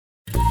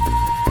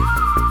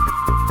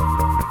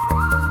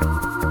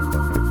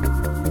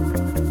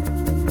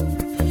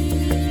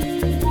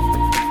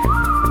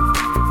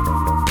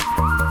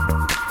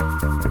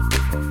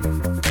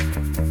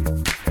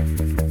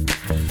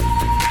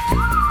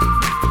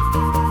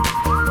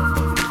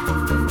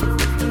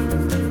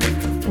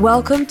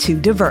Welcome to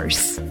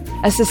Diverse,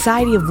 a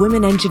Society of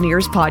Women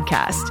Engineers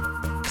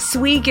podcast.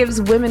 SWE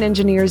gives women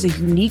engineers a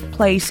unique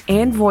place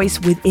and voice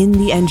within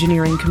the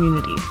engineering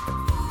community.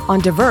 On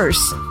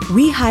Diverse,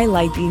 we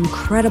highlight the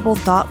incredible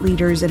thought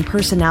leaders and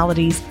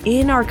personalities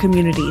in our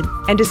community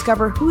and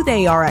discover who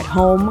they are at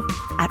home,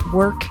 at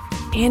work,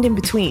 and in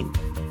between.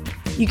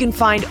 You can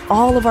find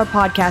all of our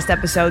podcast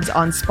episodes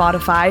on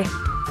Spotify,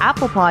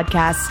 Apple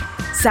Podcasts,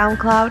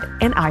 SoundCloud,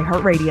 and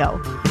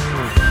iHeartRadio.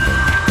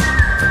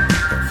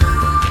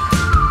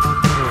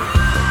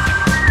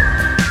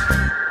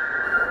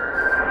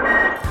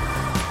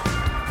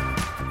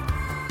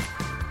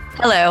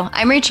 Hello,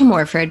 I'm Rachel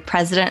Morford,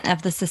 President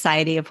of the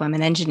Society of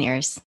Women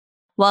Engineers.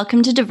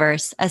 Welcome to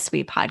Diverse, a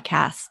SWE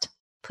Podcast.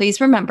 Please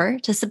remember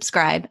to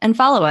subscribe and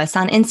follow us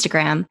on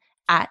Instagram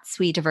at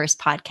SWE Diverse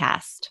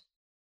Podcast.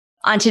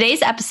 On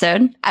today's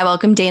episode, I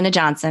welcome Dayna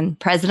Johnson,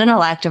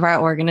 President-elect of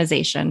our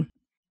organization.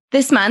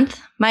 This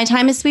month, my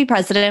time as SWE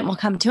President will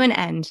come to an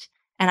end,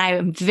 and I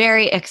am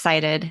very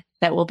excited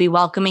that we'll be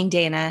welcoming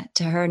Dayna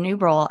to her new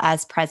role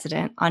as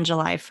President on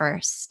July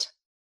 1st.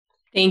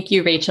 Thank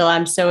you, Rachel.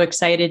 I'm so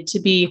excited to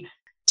be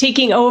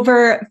taking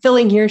over,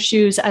 filling your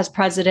shoes as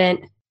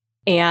president,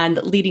 and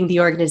leading the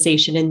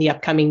organization in the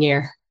upcoming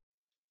year.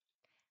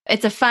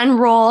 It's a fun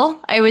role,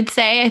 I would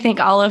say. I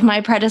think all of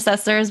my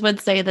predecessors would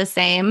say the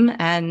same.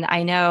 And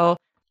I know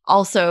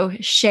also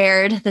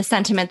shared the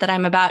sentiment that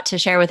I'm about to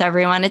share with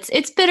everyone.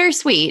 It's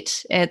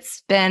bittersweet.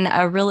 It's been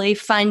a really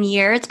fun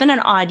year. It's been an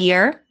odd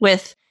year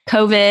with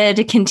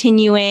COVID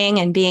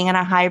continuing and being in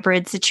a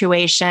hybrid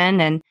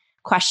situation and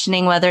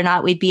questioning whether or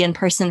not we'd be in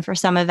person for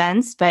some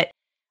events. But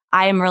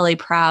I am really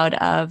proud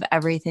of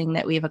everything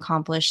that we've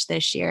accomplished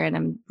this year. And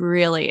I'm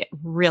really,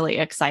 really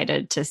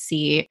excited to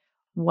see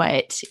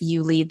what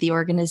you lead the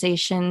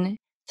organization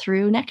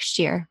through next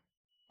year.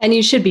 And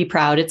you should be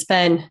proud. It's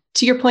been,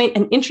 to your point,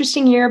 an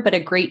interesting year, but a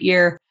great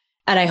year.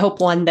 And I hope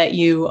one that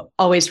you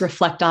always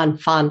reflect on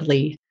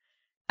fondly.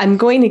 I'm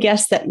going to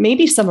guess that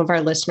maybe some of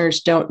our listeners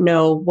don't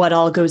know what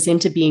all goes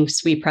into being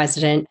SWE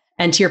president.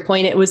 And to your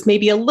point, it was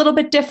maybe a little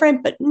bit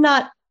different, but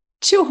not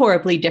too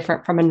horribly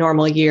different from a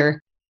normal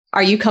year.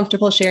 Are you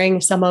comfortable sharing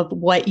some of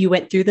what you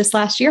went through this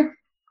last year?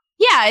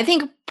 Yeah, I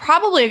think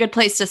probably a good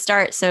place to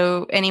start.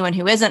 So anyone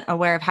who isn't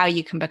aware of how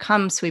you can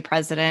become SWE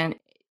president,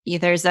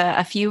 there's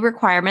a few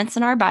requirements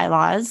in our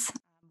bylaws.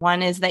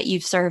 One is that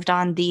you've served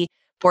on the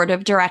board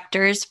of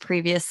directors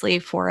previously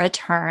for a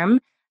term.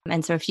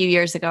 And so a few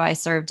years ago, I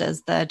served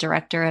as the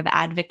director of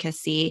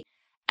advocacy.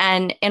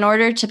 And in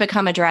order to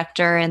become a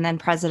director and then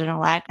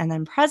president-elect and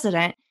then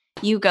president,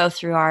 you go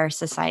through our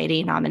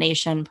society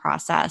nomination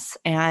process.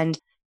 And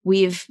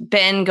we've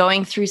been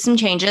going through some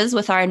changes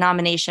with our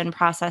nomination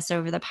process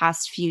over the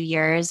past few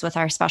years with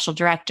our special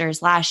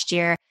directors last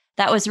year.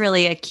 That was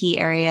really a key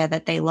area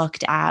that they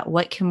looked at.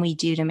 What can we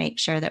do to make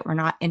sure that we're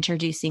not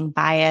introducing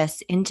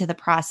bias into the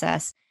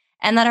process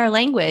and that our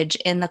language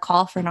in the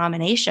call for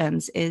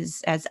nominations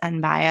is as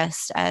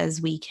unbiased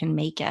as we can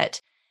make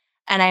it?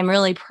 And I'm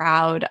really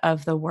proud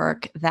of the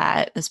work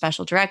that the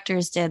special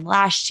directors did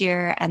last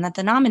year and that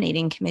the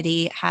nominating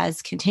committee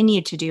has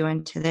continued to do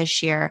into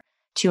this year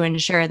to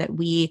ensure that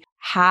we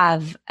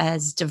have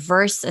as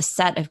diverse a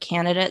set of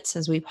candidates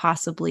as we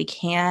possibly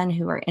can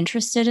who are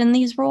interested in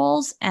these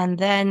roles, and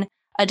then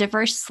a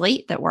diverse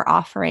slate that we're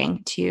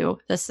offering to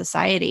the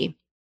society.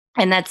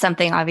 And that's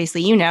something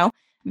obviously you know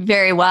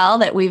very well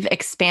that we've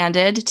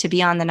expanded to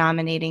be on the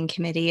nominating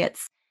committee.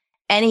 It's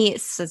any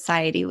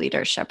society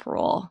leadership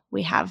role,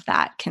 we have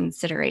that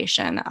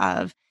consideration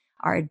of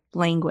our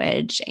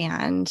language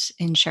and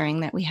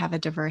ensuring that we have a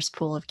diverse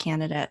pool of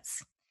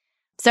candidates.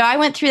 So I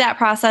went through that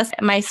process.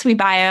 My SWE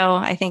bio,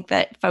 I think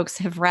that folks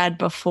have read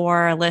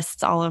before,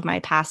 lists all of my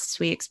past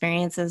SWE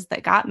experiences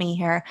that got me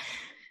here.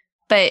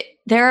 But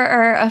there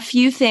are a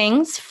few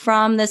things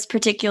from this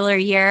particular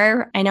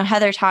year. I know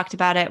Heather talked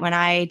about it when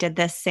I did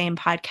this same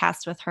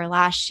podcast with her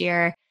last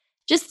year,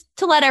 just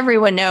to let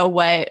everyone know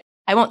what,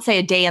 I won't say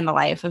a day in the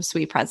life of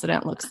SWE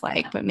president looks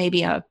like, but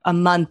maybe a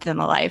month in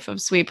the life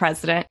of SWE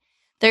president.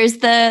 There's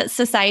the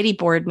society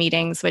board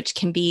meetings, which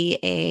can be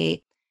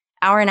a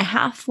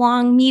hour-and-a-half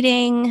long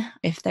meeting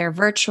if they're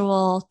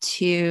virtual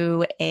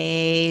to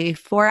a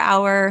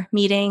 4-hour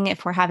meeting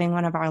if we're having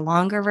one of our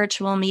longer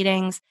virtual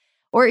meetings,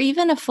 or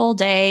even a full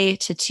day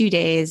to 2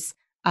 days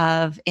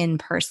of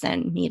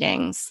in-person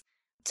meetings.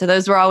 So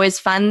those were always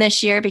fun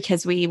this year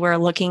because we were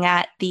looking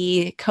at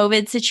the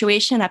COVID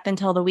situation up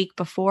until the week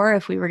before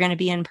if we were going to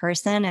be in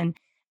person and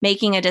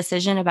making a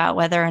decision about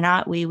whether or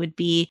not we would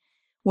be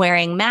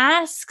wearing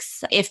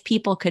masks, if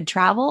people could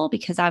travel,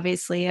 because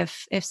obviously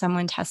if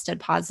someone tested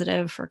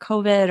positive for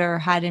COVID or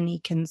had any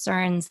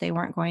concerns, they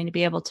weren't going to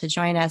be able to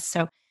join us.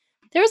 So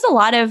there was a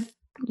lot of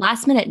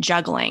last minute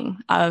juggling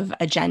of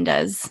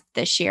agendas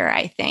this year,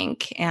 I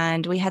think.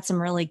 And we had some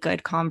really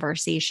good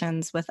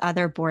conversations with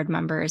other board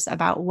members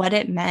about what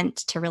it meant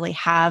to really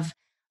have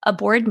a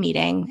board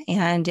meeting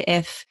and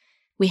if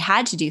we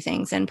had to do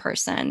things in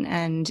person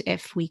and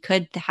if we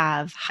could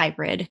have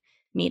hybrid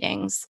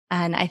meetings.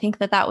 And I think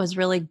that that was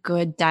really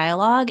good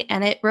dialogue.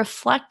 And it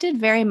reflected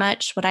very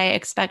much what I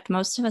expect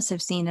most of us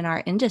have seen in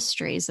our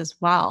industries as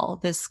well.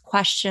 This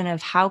question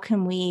of how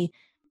can we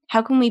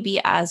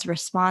be as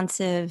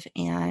responsive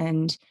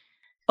and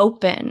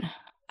open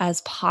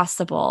as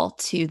possible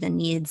to the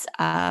needs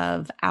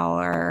of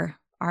our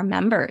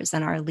members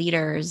and our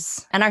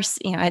leaders and our,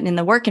 and in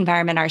the work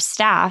environment, our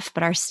staff,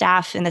 but our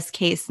staff in this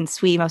case, in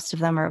SWE, most of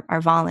them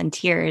are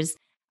volunteers.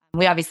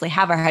 We obviously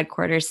have our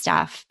headquarters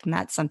staff, and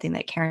that's something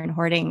that Karen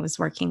Hoarding was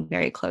working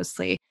very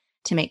closely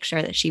to make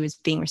sure that she was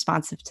being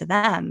responsive to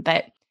them.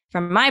 But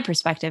from my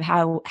perspective,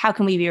 how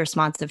can we be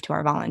responsive to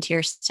our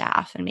volunteer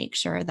staff and make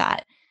sure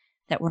that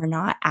we're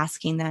not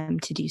asking them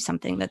to do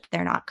something that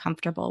they're not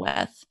comfortable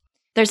with?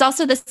 There's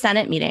also the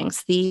Senate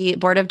meetings. The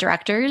board of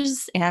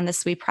directors and the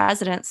SWE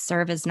president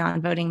serve as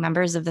non-voting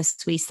members of the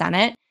SWE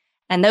Senate.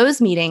 And those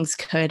meetings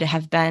could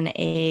have been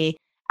a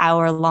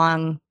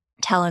hour-long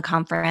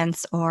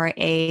teleconference or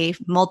a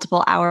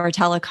multiple hour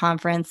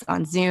teleconference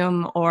on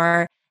Zoom,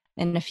 or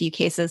in a few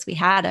cases, we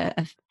had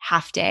a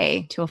half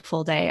day to a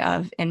full day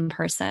of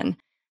in-person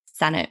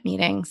Senate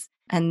meetings.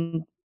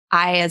 And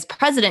I, as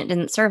president,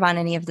 didn't serve on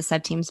any of the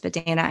sub-teams, but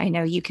Dayna, I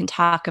know you can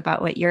talk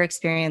about what your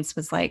experience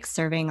was like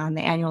serving on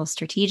the annual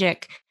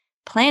strategic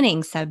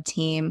planning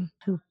sub-team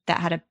that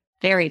had a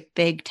very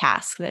big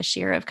task this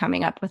year of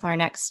coming up with our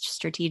next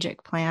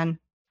strategic plan.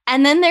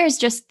 And then there's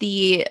just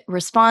the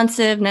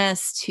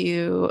responsiveness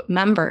to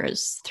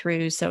members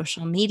through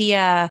social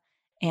media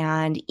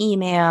and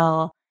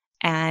email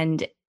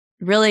and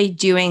really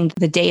doing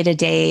the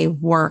day-to-day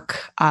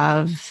work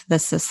of the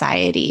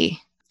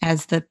society.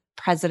 As the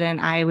president,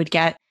 I would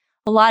get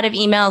a lot of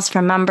emails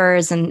from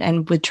members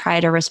and would try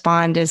to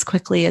respond as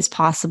quickly as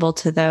possible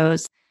to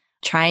those,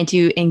 trying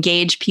to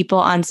engage people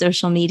on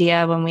social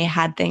media when we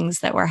had things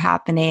that were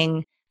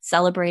happening,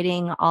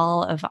 celebrating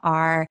all of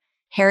our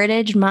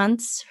heritage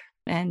months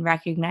and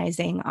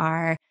recognizing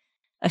our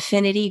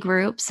affinity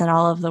groups and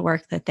all of the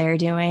work that they're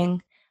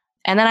doing.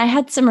 And then I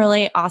had some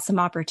really awesome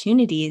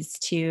opportunities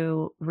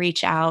to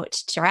reach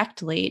out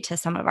directly to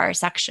some of our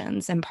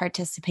sections and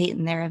participate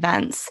in their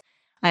events.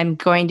 I'm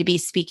going to be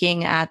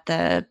speaking at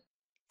the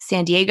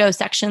San Diego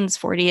section's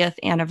 40th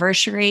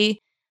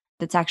anniversary.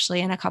 That's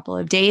actually in a couple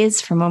of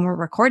days from when we're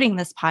recording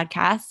this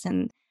podcast.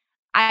 And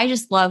I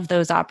just love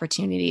those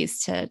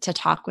opportunities to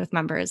talk with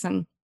members.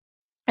 And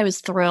I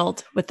was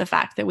thrilled with the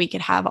fact that we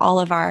could have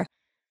all of our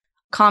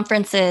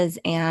conferences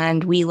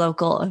and WE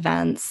Local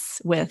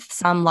events with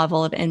some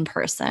level of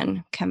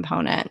in-person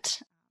component.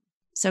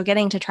 So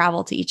getting to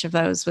travel to each of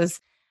those was,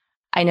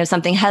 I know,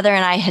 something Heather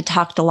and I had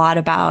talked a lot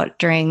about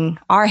during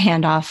our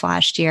handoff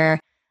last year,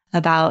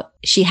 about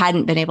she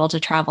hadn't been able to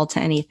travel to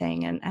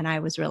anything. And I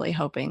was really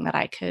hoping that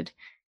I could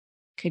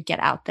get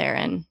out there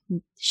and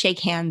shake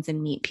hands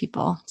and meet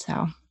people.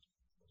 So,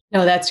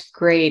 no, that's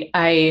great.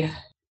 I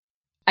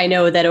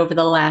know that over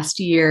the last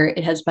year,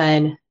 it has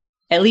been,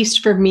 at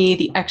least for me,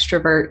 the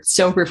extrovert,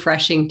 so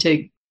refreshing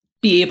to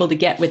be able to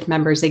get with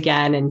members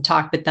again and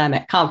talk with them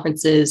at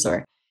conferences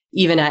or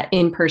even at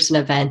in-person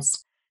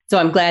events. So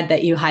I'm glad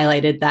that you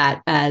highlighted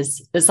that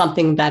as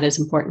something that is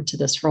important to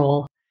this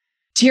role.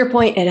 To your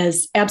point, it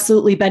has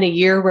absolutely been a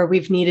year where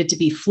we've needed to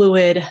be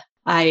fluid.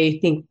 I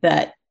think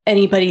that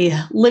anybody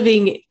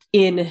living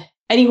in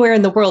anywhere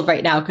in the world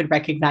right now could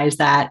recognize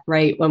that,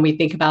 right? When we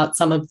think about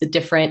some of the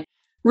different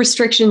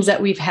restrictions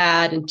that we've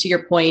had, and to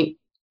your point,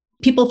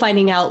 people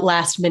finding out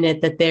last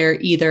minute that they're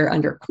either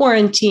under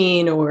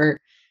quarantine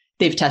or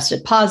they've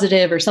tested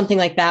positive or something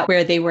like that,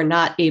 where they were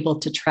not able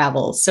to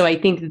travel. So I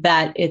think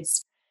that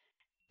it's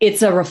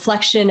a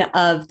reflection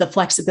of the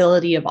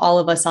flexibility of all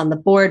of us on the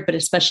board, but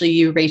especially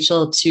you,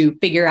 Rachel, to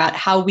figure out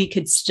how we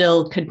could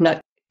still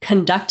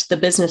conduct the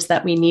business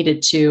that we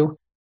needed to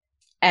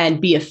and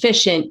be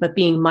efficient, but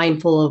being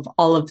mindful of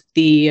all of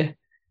the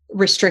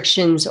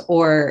restrictions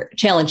or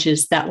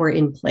challenges that were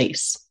in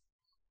place.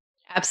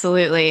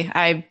 Absolutely.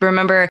 I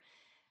remember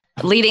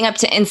leading up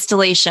to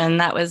installation,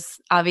 that was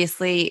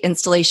obviously,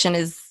 installation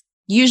is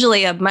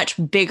usually a much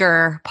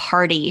bigger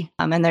party.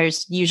 And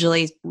there's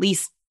usually at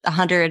least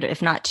 100,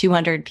 if not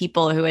 200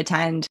 people who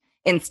attend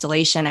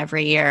installation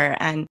every year.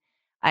 And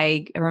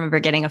I remember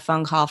getting a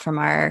phone call from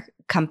our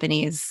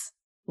company's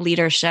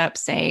leadership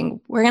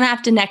saying, we're going to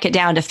have to neck it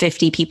down to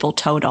 50 people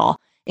total,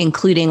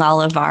 including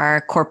all of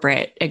our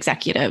corporate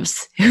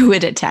executives who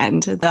would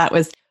attend. That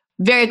was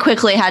very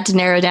quickly had to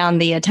narrow down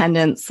the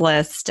attendance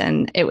list.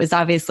 And it was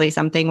obviously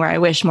something where I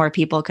wish more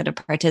people could have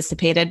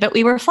participated, but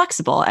we were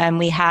flexible and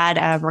we had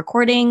a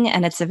recording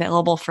and it's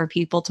available for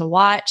people to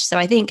watch. So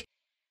I think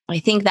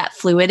that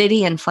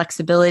fluidity and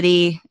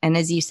flexibility, and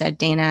as you said,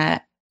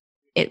 Dayna,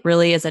 it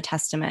really is a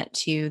testament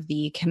to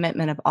the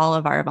commitment of all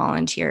of our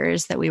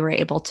volunteers that we were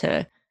able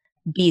to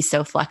be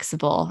so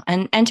flexible,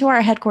 and to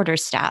our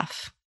headquarters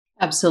staff.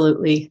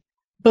 Absolutely.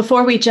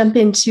 Before we jump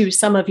into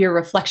some of your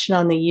reflection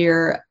on the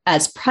year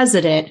as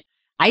president,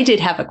 I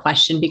did have a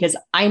question because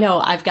I know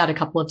I've got a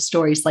couple of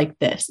stories like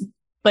this,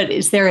 but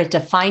is there a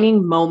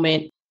defining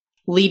moment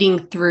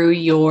leading through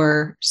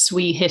your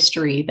SWE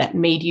history that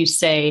made you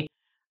say,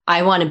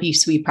 I want to be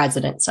SWE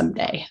president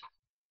someday?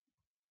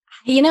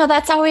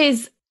 That's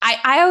always,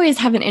 I always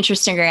have an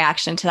interesting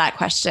reaction to that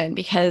question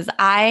because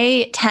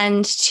I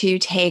tend to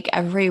take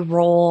every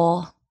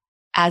role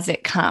as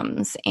it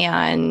comes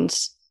and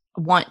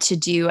want to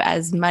do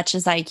as much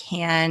as I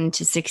can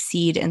to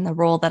succeed in the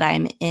role that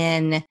I'm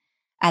in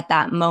at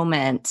that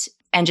moment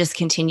and just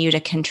continue to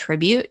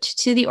contribute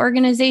to the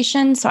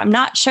organization. So I'm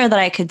not sure that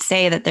I could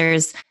say that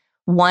there's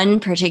one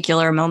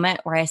particular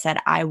moment where I said,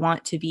 I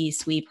want to be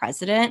SWE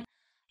president.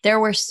 There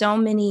were so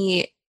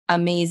many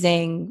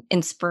amazing,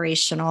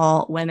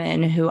 inspirational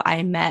women who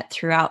I met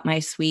throughout my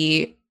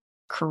SWE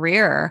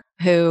career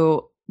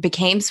who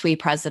became SWE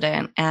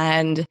president.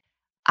 And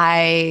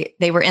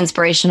they were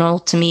inspirational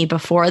to me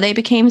before they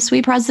became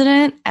SWE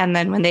president. And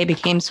then when they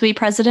became SWE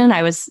president,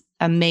 I was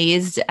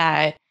amazed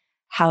at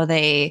how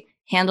they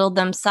handled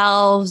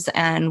themselves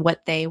and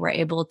what they were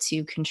able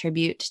to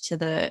contribute to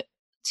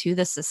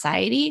the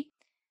society.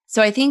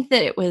 So I think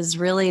that it was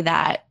really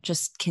that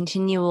just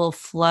continual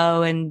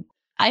flow and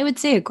I would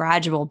say a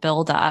gradual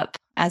buildup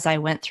as I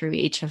went through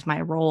each of my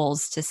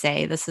roles to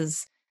say, this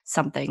is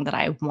something that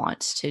I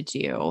want to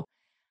do.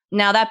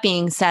 Now, that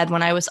being said,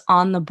 when I was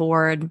on the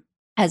board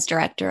as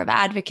director of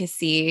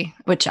advocacy,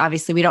 which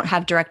obviously we don't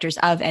have directors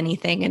of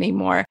anything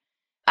anymore,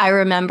 I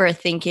remember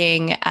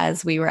thinking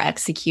as we were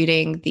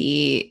executing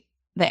the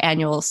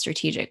annual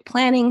strategic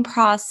planning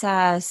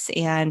process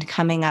and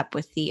coming up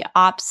with the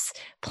ops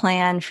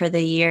plan for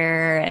the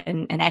year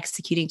and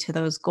executing to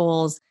those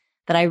goals,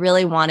 that I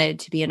really wanted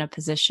to be in a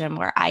position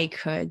where I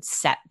could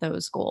set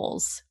those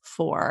goals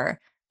for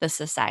the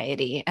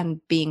society and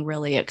being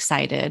really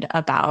excited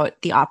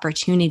about the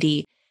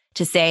opportunity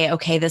to say,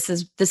 okay, this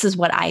is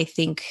what I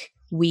think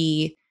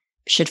we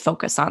should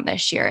focus on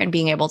this year and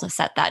being able to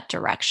set that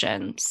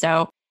direction.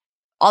 So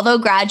although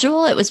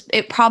gradual,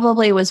 it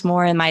probably was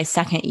more in my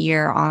second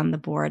year on the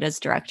board as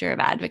director of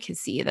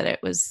advocacy that it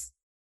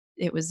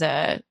was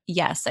a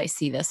yes, I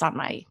see this on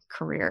my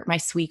career, my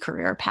SWE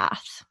career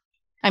path.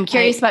 I'm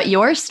curious about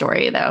your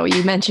story, though.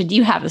 You mentioned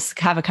you have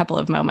a couple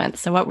of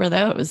moments. So what were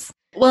those?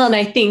 Well, and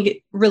I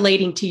think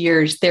relating to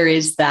yours, there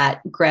is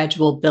that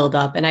gradual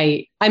buildup. And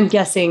I'm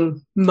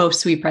guessing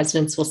most SWE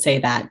presidents will say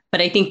that.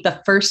 But I think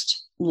the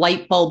first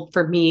light bulb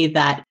for me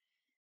that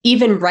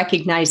even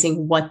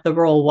recognizing what the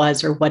role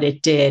was or what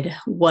it did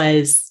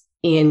was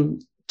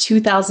in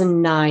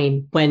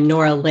 2009 when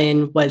Nora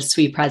Lynn was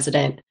SWE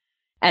president.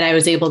 And I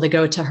was able to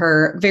go to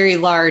her very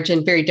large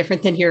and very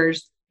different than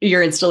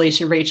your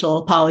installation, Rachel.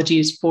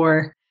 Apologies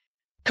for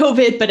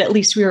COVID, but at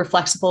least we were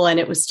flexible and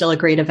it was still a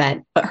great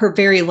event. But her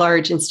very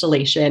large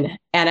installation.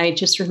 And I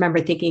just remember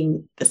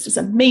thinking, this is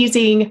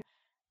amazing.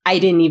 I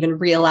didn't even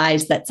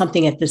realize that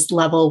something at this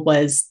level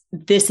was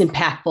this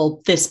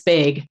impactful, this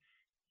big.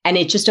 And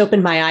it just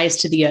opened my eyes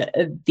to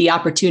the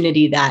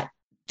opportunity that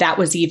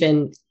was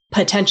even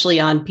potentially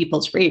on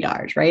people's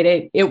radars,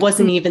 right? It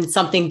wasn't even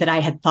something that I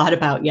had thought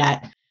about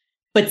yet.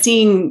 But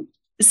seeing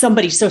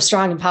somebody so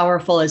strong and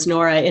powerful as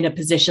Nora in a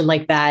position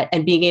like that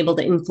and being able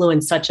to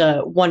influence such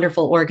a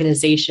wonderful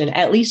organization,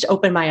 at least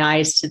opened my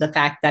eyes to the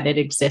fact that it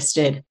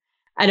existed.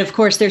 And of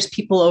course, there's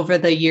people over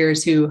the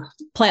years who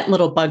plant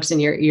little bugs in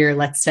your ear,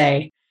 let's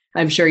say.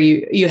 I'm sure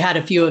you had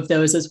a few of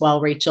those as well,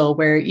 Rachel,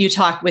 where you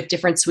talk with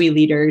different SWE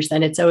leaders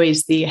and it's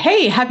always the,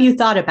 hey, have you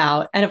thought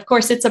about, and of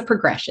course it's a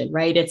progression,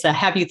 right? It's a,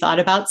 have you thought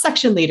about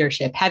section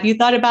leadership? Have you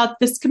thought about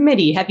this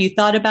committee? Have you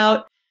thought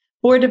about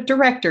board of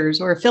directors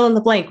or fill in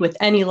the blank with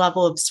any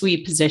level of SWE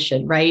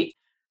position, right?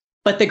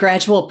 But the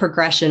gradual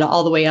progression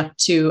all the way up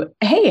to,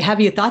 hey,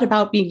 have you thought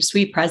about being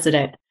SWE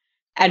president?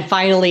 And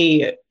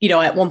finally,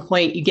 at one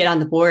point you get on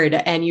the board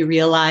and you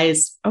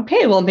realize,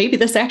 okay, well, maybe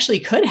this actually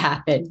could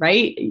happen,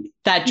 right?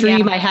 That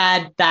dream I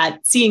had, that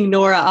seeing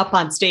Nora up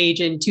on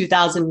stage in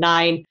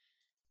 2009,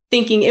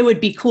 thinking it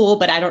would be cool,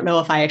 but I don't know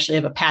if I actually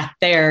have a path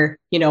there.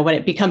 When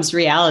it becomes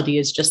reality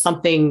is just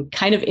something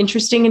kind of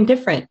interesting and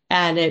different.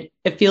 And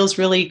it feels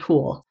really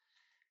cool.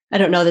 I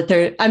don't know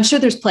that I'm sure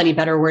there's plenty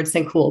better words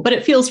than cool, but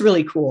it feels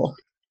really cool.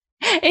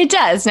 It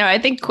does. No, I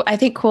think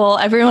cool.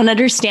 Everyone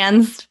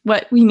understands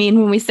what we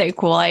mean when we say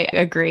cool. I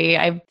agree.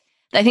 I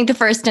think the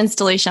first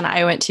installation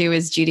I went to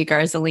was Judy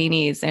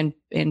Garzolini's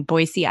in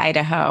Boise,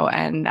 Idaho.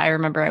 And I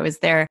remember I was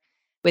there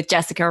with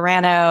Jessica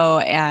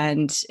Rano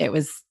and it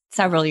was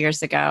several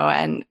years ago.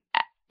 And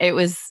it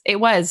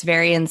was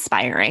very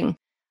inspiring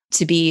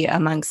to be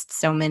amongst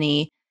so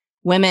many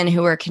women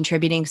who were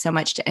contributing so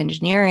much to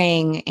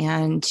engineering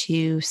and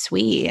to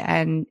SWE.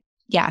 And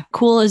yeah,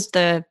 cool is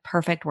the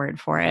perfect word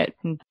for it.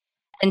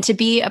 And to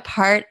be a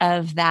part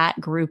of that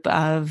group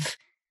of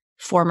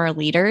former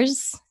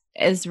leaders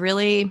is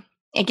really,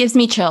 it gives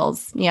me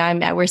chills.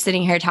 We're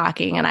sitting here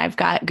talking and I've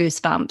got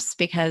goosebumps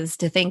because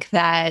to think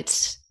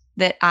that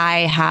I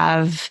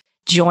have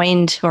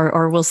joined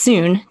or will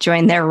soon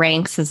join their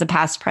ranks as a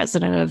past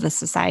president of the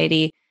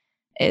society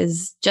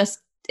is just,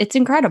 it's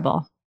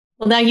incredible.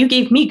 Well, now you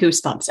gave me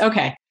goosebumps.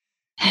 Okay.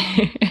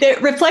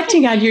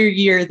 Reflecting on your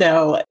year,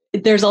 though,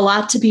 there's a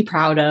lot to be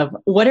proud of.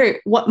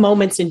 What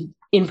moments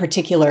in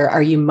particular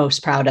are you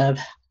most proud of?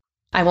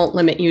 I won't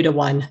limit you to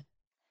one.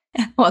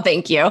 Well,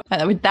 thank you.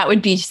 That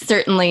would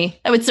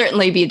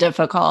certainly be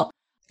difficult.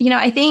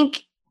 I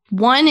think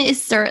one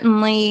is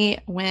certainly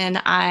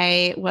when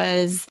I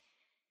was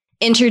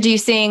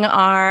introducing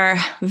our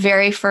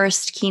very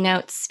first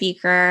keynote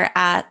speaker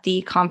at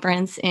the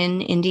conference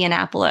in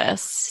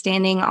Indianapolis,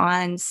 standing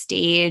on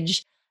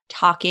stage,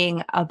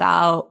 talking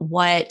about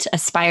what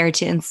Aspire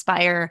to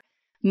Inspire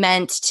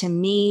meant to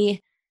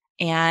me,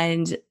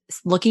 and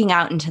looking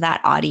out into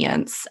that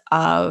audience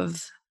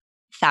of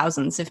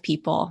thousands of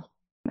people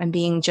and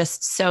being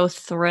just so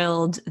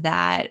thrilled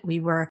that we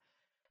were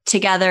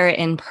together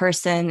in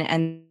person,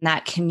 and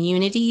that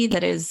community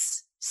that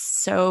is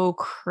so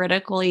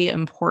critically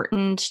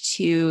important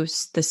to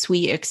the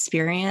SWE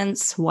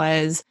experience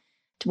was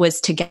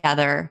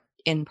together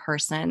in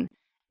person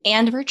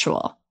and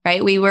virtual,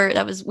 right? We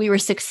were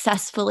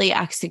successfully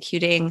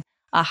executing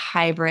a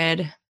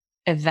hybrid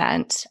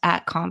event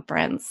at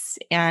conference,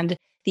 and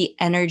the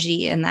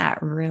energy in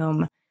that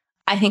room,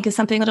 I think, is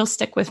something that'll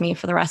stick with me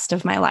for the rest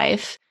of my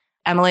life.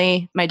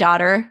 Emily, my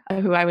daughter,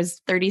 who I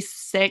was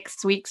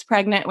 36 weeks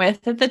pregnant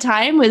with at the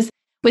time, was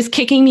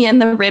kicking me in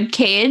the rib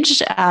cage.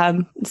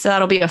 So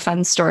that'll be a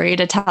fun story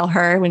to tell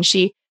her when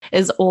she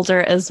is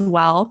older as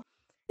well.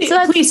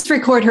 So please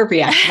record her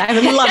reaction. I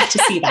would love to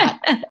see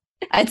that.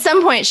 At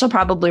some point, she'll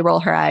probably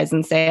roll her eyes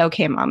and say,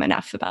 "Okay, Mom,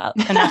 enough about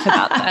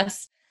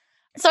this."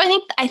 So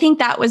I think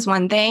that was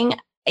one thing.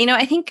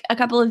 I think a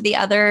couple of the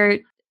other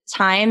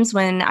times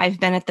when I've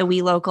been at the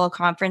We Local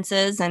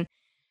conferences, and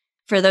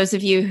for those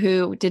of you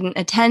who didn't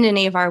attend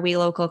any of our We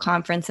Local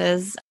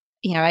conferences,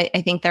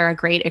 I think they're a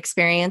great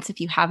experience.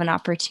 If you have an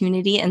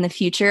opportunity in the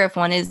future, if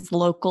one is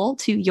local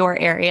to your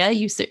area,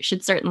 you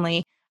should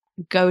certainly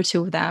go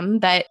to them.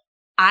 But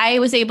I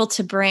was able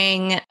to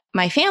bring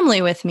my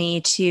family with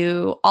me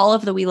to all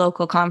of the We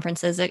Local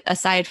conferences,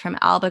 aside from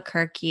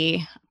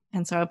Albuquerque.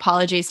 And so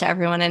apologies to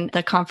everyone in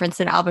the conference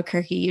in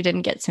Albuquerque. You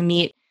didn't get to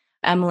meet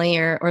Emily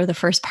or the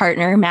first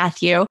partner,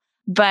 Matthew.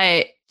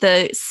 But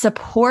the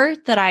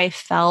support that I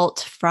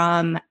felt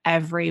from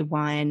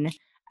everyone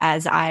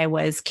as I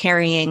was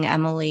carrying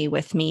Emily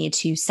with me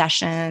to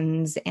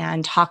sessions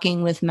and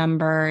talking with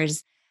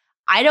members,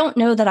 I don't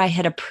know that I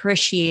had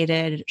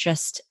appreciated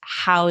just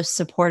how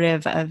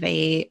supportive of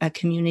a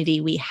community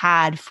we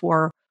had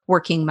for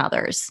working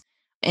mothers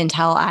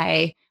until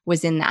I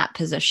was in that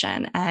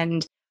position.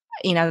 And,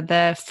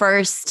 the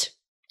first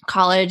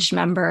college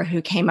member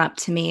who came up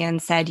to me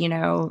and said,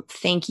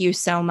 "Thank you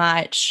so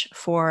much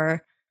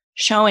for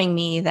showing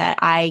me that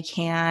I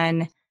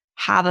can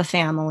have a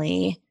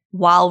family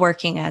while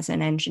working as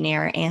an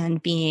engineer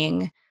and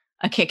being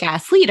a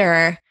kick-ass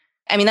leader."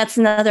 I mean, that's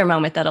another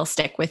moment that'll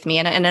stick with me,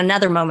 and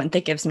another moment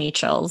that gives me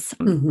chills.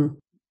 Mm-hmm.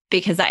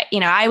 Because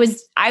I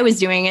was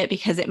doing it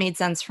because it made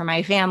sense for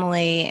my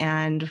family,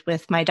 and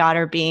with my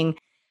daughter being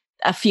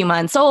a few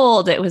months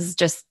old, it was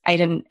just I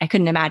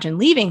couldn't imagine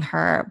leaving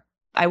her.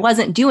 I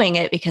wasn't doing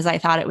it because I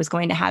thought it was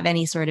going to have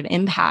any sort of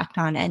impact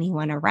on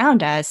anyone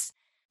around us,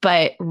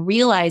 but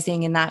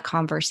realizing in that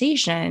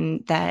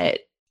conversation that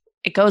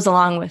it goes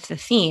along with the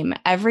theme.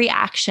 Every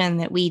action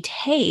that we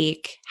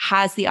take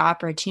has the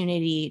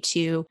opportunity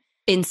to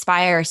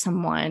inspire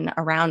someone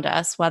around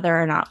us, whether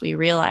or not we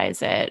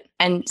realize it.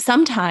 And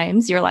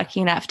sometimes you're lucky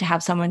enough to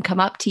have someone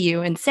come up to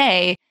you and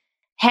say,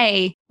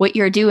 "Hey, what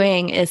you're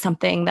doing is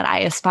something that I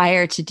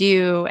aspire to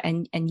do,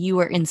 and you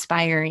are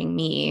inspiring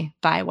me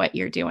by what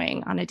you're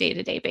doing on a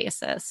day-to-day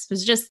basis." It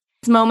was just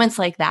moments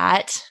like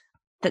that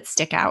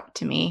stick out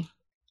to me.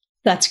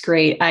 That's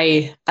great.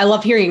 I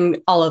love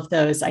hearing all of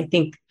those. I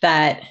think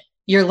that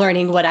you're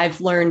learning what I've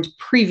learned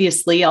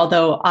previously,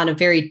 although on a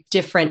very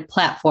different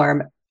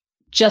platform,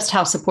 just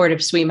how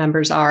supportive SWE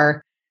members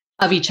are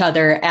of each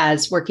other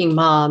as working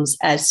moms,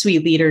 as SWE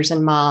leaders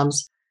and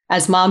moms,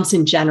 as moms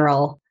in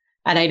general.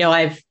 And I know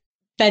I've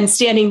been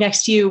standing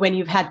next to you when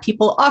you've had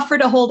people offer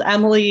to hold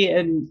Emily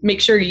and make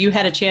sure you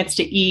had a chance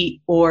to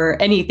eat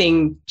or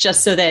anything,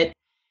 just so that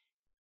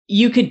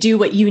you could do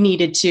what you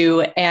needed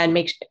to and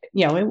make,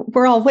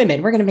 we're all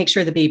women. We're going to make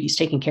sure the baby's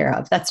taken care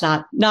of. That's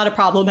not a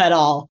problem at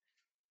all.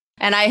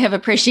 And I have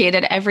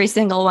appreciated every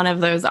single one of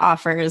those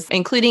offers,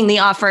 including the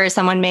offer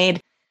someone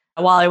made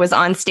while I was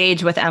on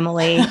stage with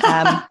Emily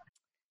to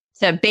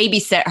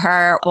babysit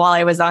her while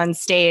I was on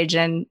stage.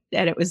 And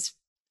I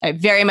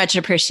very much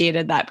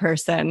appreciated that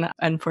person.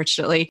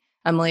 Unfortunately,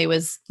 Emily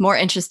was more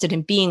interested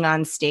in being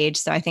on stage.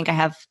 So I think I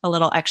have a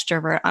little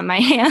extrovert on my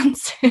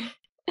hands.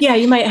 Yeah,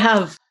 you might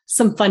have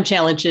some fun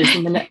challenges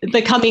in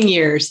the coming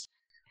years.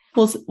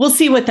 We'll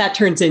see what that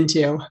turns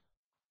into.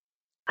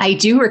 I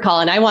do recall,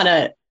 and I want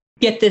to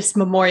get this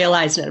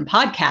memorialized in a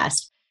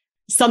podcast,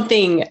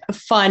 something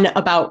fun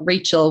about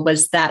Rachel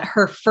was that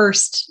her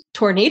first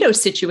tornado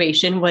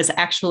situation was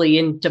actually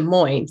in Des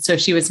Moines. So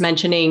she was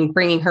mentioning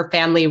bringing her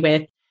family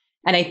with,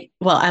 and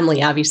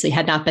Emily obviously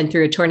had not been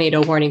through a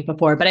tornado warning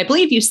before, but I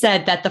believe you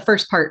said that the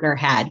first partner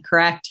had,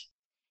 correct?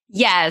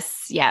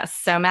 Yes.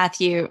 So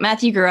Matthew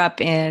grew up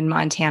in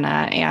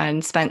Montana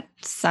and spent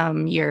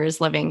some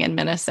years living in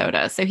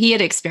Minnesota. So he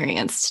had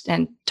experienced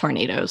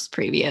tornadoes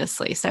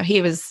previously. So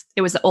it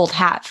was old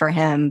hat for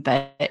him,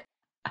 but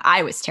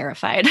I was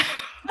terrified.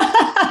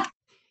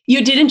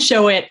 You didn't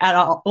show it at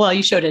all. Well,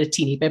 you showed it a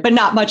teeny bit, but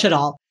not much at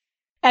all.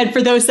 And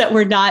for those that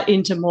were not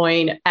in Des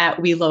Moines at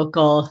SWE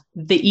Local,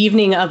 the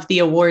evening of the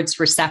awards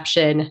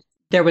reception,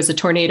 there was a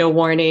tornado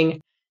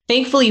warning.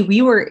 Thankfully,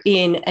 we were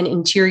in an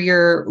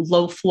interior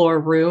low floor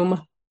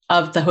room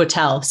of the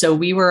hotel. So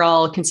we were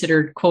all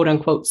considered quote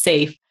unquote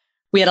safe.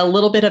 We had a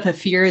little bit of a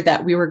fear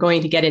that we were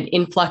going to get an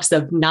influx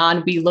of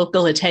non-SWE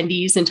Local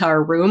attendees into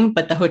our room,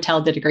 but the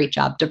hotel did a great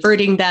job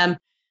diverting them.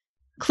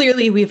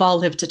 Clearly, we've all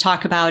lived to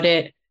talk about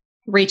it.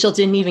 Rachel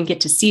didn't even get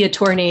to see a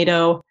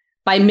tornado.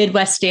 By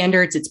Midwest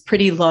standards, it's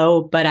pretty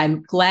low, but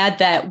I'm glad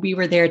that we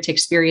were there to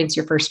experience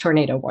your first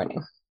tornado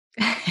warning.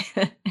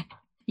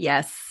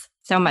 Yes,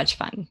 so much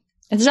fun.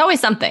 There's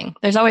always something.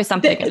 There's always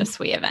something at a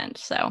SWE event.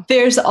 So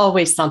there's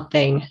always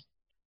something.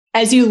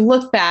 As you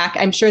look back,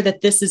 I'm sure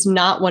that this is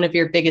not one of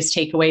your biggest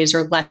takeaways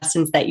or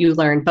lessons that you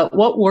learned, but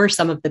what were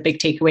some of the big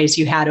takeaways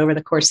you had over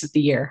the course of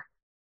the year?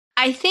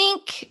 I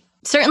think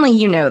certainly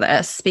you know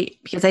this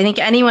because I think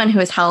anyone who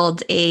has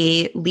held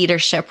a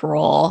leadership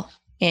role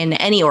in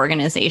any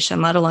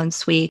organization, let alone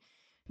SWE,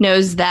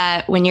 knows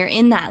that when you're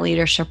in that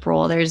leadership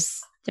role,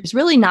 there's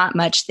really not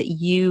much that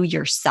you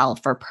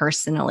yourself are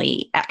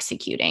personally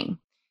executing.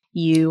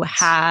 You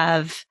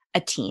have a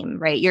team,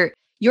 right?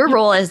 Your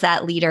role as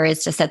that leader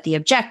is to set the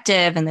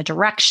objective and the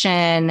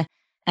direction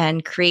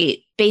and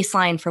create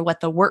baseline for what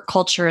the work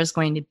culture is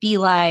going to be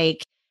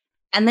like.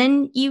 And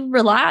then you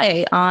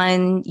rely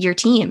on your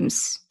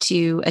teams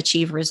to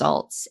achieve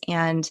results.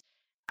 And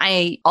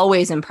I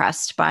always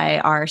impressed by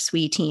our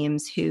SWE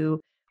teams who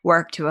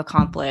work to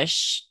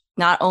accomplish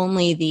not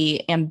only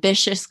the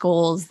ambitious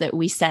goals that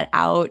we set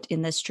out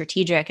in the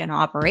strategic and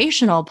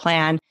operational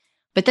plan,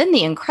 but then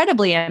the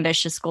incredibly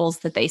ambitious goals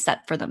that they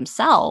set for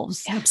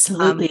themselves.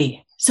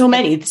 Absolutely. So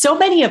many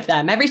of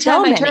them. Every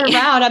time I turn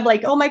around, I'm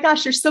like, oh my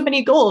gosh, there's so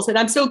many goals. And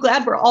I'm so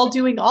glad we're all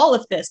doing all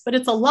of this, but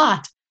it's a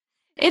lot.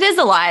 It is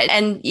a lot.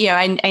 And,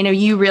 I know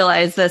you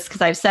realize this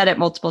because I've said it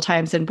multiple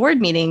times in board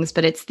meetings,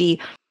 but it's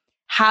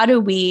how do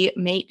we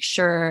make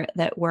sure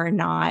that we're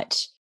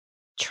not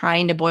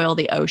trying to boil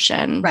the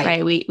ocean,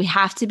 right? We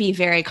have to be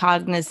very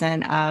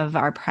cognizant of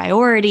our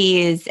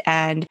priorities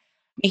and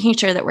making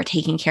sure that we're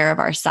taking care of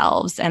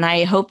ourselves. And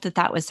I hope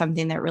that was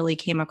something that really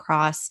came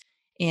across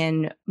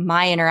in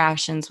my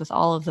interactions with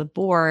all of the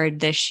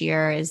board this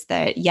year is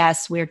that,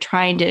 yes, we're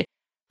trying to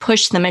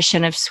push the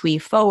mission of SWE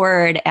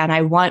forward. And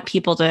I want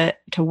people to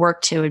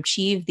work to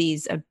achieve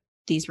these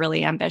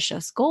really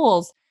ambitious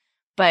goals,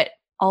 but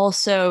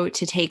also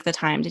to take the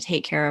time to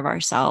take care of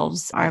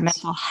ourselves, our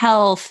mental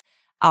health,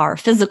 our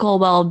physical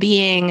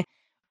well-being.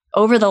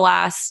 Over the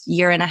last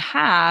year and a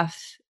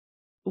half,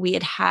 we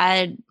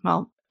had,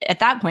 at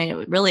that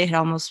point,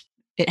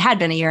 it had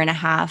been a year and a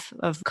half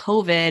of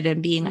COVID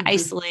and being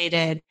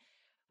isolated.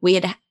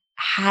 We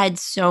had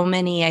so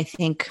many, I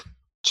think,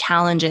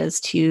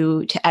 challenges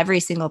to every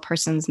single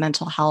person's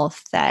mental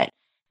health that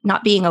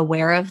not being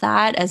aware of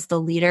that as the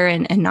leader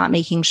and not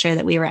making sure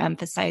that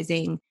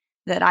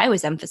I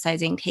was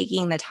emphasizing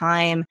taking the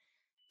time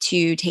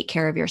to take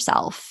care of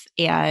yourself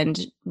and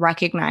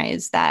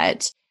recognize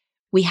that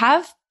we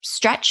have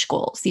stretch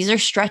goals. These are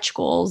stretch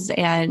goals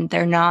and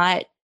they're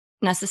not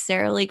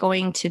necessarily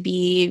going to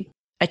be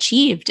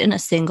achieved in a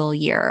single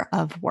year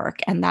of work,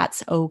 and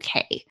that's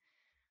okay.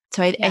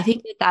 So I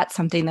think that's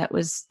something that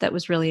was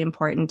really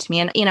important to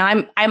me. And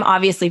I'm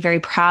obviously very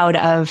proud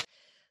of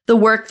the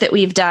work that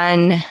we've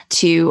done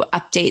to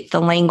update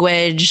the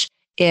language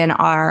in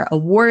our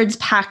awards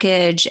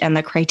package and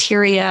the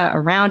criteria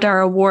around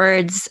our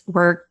awards.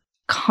 We're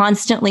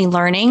constantly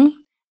learning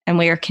and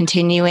we are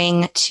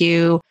continuing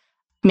to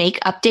make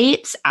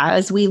updates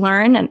as we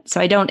learn. And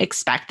so I don't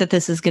expect that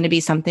this is going to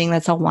be something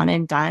that's a one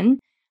and done,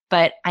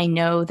 but I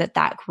know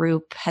that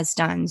group has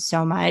done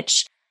so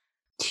much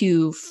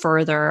to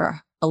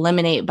further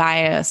eliminate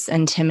bias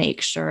and to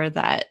make sure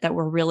that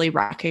we're really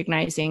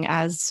recognizing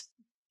as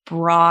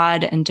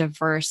broad and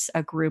diverse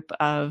a group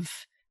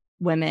of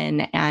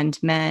women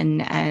and men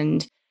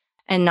and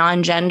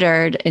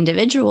non-gendered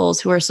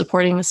individuals who are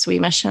supporting the SWE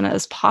mission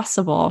as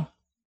possible.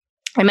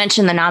 I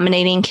mentioned the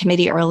nominating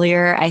committee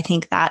earlier. I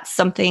think that's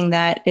something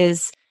that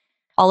is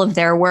all of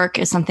their work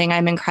is something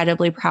I'm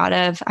incredibly proud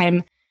of.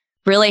 I'm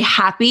really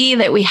happy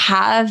that we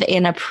have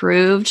an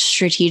approved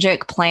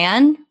strategic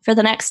plan for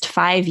the next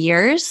 5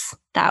 years.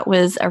 That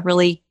was a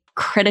really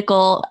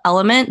critical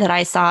element that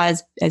I saw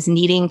as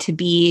needing to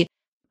be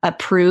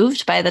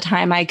approved by the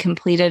time I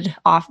completed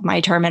off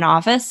my term in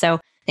office. So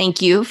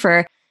thank you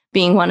for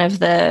being one of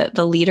the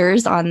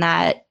leaders on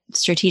that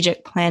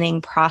strategic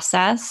planning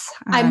process.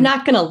 I'm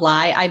not going to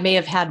lie. I may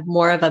have had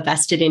more of a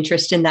vested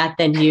interest in that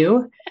than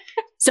you.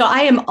 So I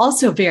am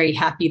also very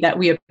happy that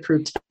we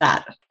approved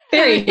that.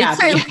 Very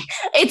happy.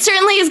 It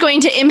certainly is going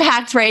to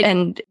impact, right,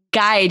 and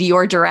guide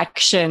your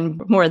direction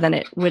more than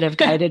it would have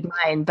guided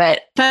mine.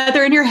 But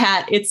feather in your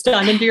hat, it's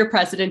done into your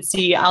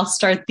presidency. I'll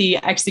start the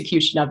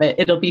execution of it.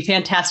 It'll be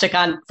fantastic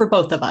for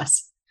both of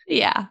us.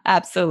 Yeah,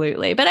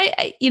 absolutely. But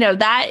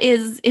that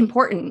is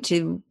important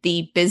to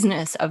the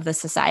business of the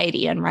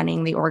society and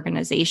running the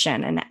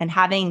organization and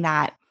having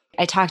that.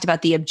 I talked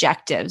about the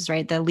objectives,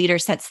 right? The leader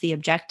sets the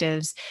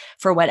objectives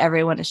for what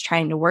everyone is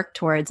trying to work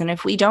towards. And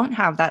if we don't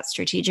have that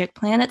strategic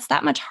plan, it's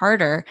that much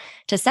harder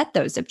to set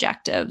those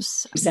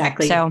objectives.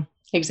 Exactly. So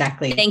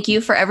exactly. Thank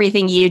you for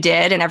everything you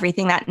did and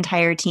everything that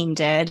entire team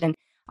did. And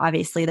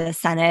obviously the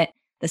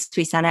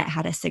SWE Senate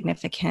had a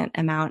significant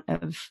amount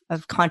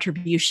of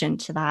contribution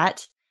to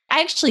that.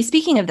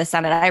 Speaking of the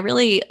Senate, I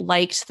really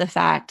liked the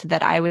fact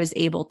that I was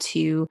able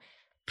to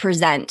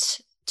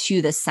present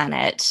to the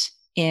Senate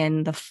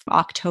in the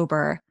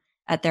October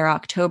at their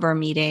October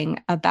meeting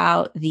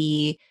about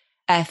the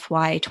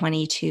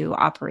FY22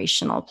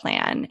 operational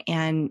plan.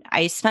 And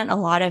I spent a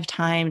lot of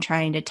time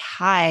trying to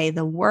tie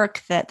the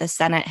work that the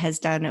Senate has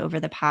done over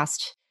the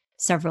past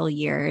several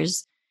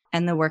years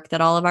and the work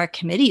that all of our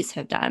committees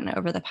have done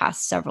over the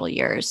past several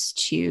years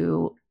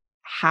to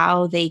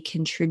how they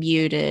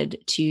contributed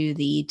to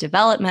the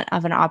development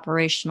of an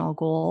operational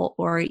goal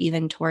or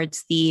even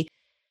towards the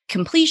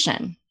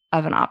completion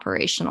of an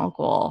operational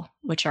goal,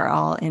 which are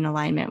all in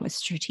alignment with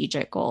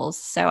strategic goals.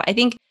 So I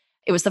think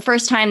it was the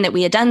first time that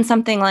we had done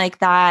something like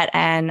that.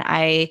 And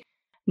I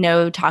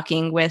know,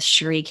 talking with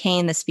Cherie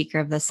Kane, the Speaker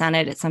of the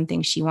Senate, it's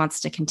something she wants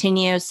to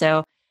continue.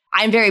 So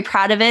I'm very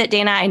proud of it,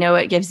 Dayna. I know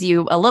it gives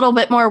you a little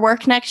bit more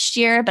work next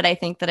year, but I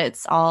think that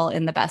it's all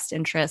in the best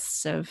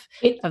interests of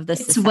the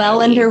society. It's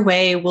well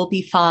underway. We'll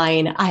be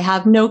fine. I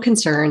have no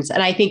concerns.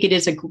 And I think it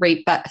is a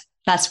great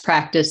best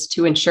practice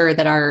to ensure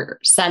that our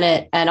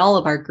Senate and all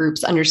of our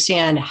groups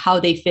understand how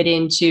they fit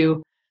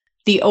into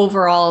the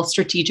overall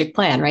strategic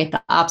plan, right?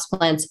 The ops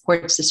plan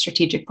supports the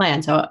strategic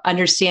plan. So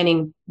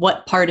understanding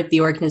what part of the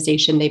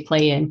organization they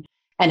play in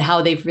and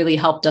how they've really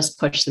helped us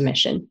push the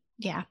mission.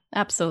 Yeah,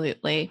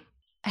 absolutely.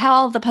 How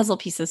all the puzzle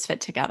pieces fit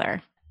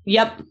together.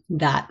 Yep,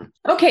 that.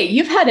 Okay,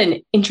 you've had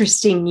an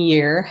interesting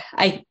year.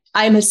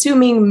 I'm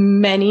assuming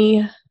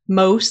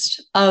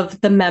most of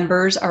the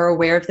members are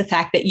aware of the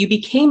fact that you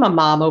became a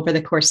mom over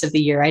the course of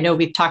the year. I know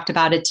we've talked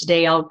about it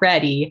today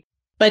already,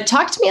 but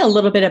talk to me a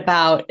little bit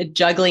about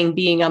juggling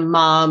being a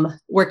mom,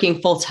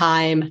 working full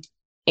time,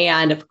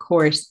 and of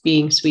course,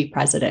 being SWE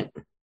president.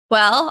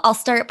 Well, I'll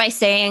start by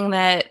saying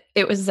that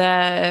it was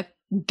a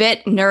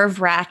bit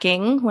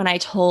nerve-wracking when I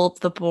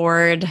told the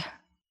board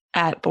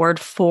at board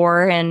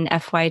 4 in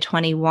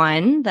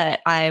FY21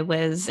 that I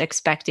was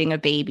expecting a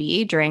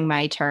baby during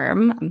my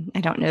term.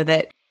 I don't know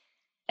that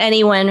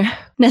anyone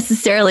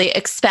necessarily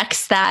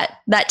expects that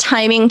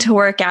timing to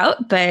work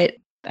out, but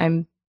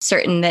I'm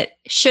certain that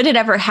should it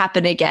ever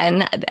happen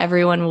again,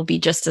 everyone will be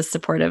just as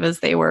supportive as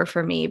they were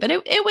for me. But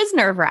it was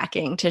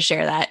nerve-wracking to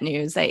share that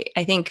news. I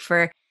think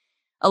for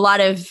a lot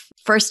of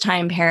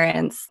first-time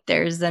parents,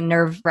 there's a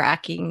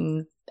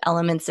nerve-wracking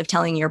elements of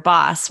telling your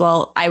boss.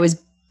 Well, I was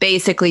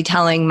basically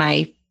telling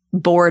my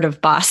board of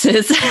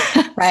bosses,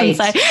 right?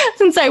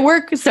 since I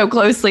work so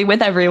closely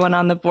with everyone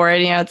on the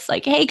board, it's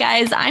like, hey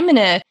guys, I'm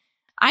gonna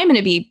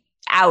be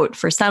out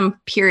for some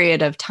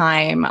period of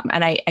time,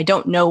 and I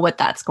don't know what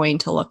that's going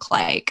to look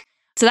like.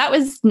 So that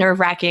was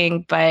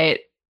nerve-wracking,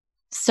 but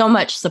so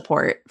much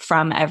support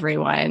from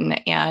everyone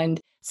and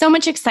so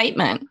much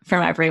excitement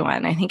from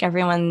everyone. I think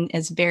everyone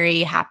is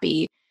very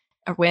happy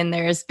when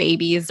there's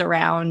babies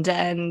around,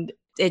 and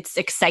it's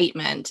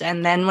excitement.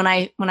 And then when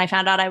I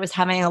found out I was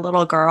having a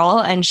little girl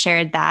and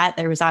shared that,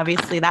 there was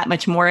obviously that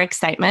much more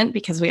excitement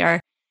because we are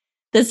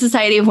the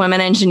Society of Women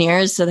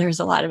Engineers. So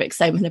there's a lot of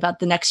excitement about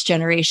the next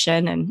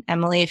generation. And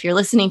Emily, if you're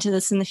listening to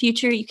this in the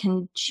future, you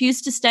can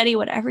choose to study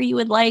whatever you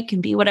would like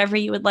and be whatever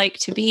you would like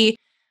to be.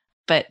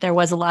 But there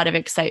was a lot of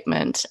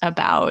excitement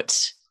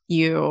about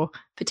you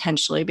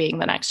potentially being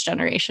the next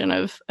generation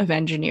of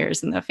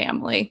engineers in the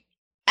family.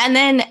 And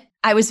then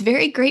I was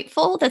very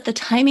grateful that the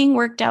timing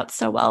worked out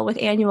so well with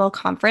annual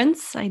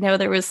conference. I know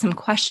there was some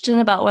question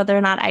about whether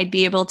or not I'd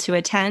be able to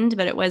attend,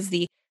 but it was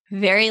the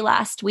very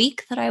last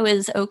week that I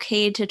was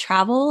okay to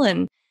travel,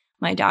 and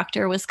my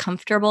doctor was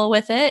comfortable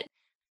with it.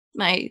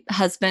 My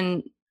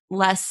husband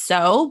less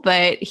so,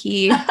 but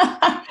he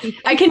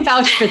I can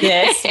vouch for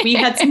this. We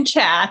had some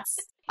chats.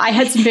 I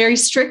had some very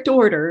strict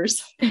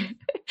orders.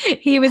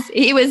 He was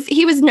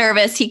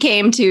nervous.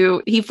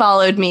 He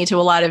followed me to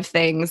a lot of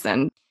things,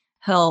 and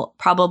he'll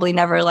probably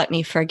never let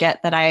me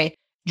forget that I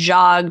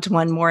jogged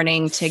one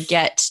morning to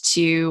get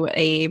to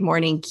a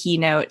morning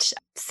keynote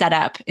set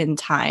up in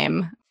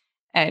time.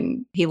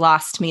 And he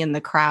lost me in the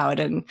crowd.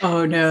 And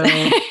oh no,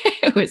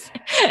 it was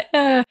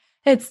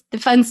it's the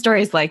fun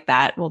stories like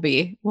that we'll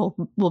be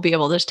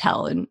able to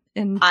tell in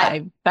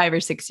 5 or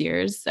 6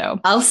 years. So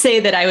I'll say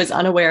that I was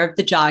unaware of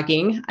the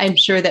jogging. I'm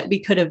sure that we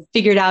could have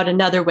figured out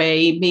another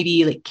way.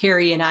 Maybe like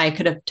Carrie and I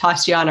could have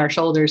tossed you on our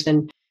shoulders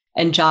and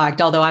jogged,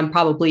 although I'm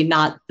probably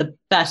not the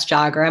best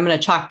jogger. I'm going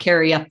to chalk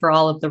Carrie up for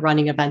all of the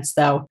running events,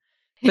 though.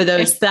 For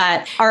those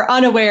that are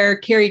unaware,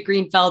 Carrie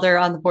Greenfelder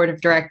on the board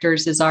of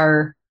directors is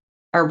our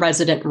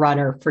resident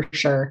runner for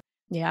sure.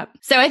 Yeah.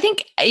 So I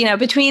think,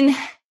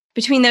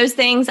 between those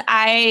things,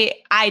 I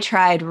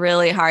tried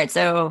really hard.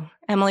 So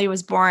Emily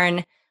was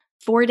born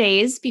 4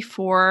 days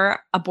before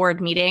a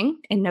board meeting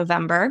in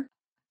November.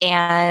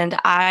 And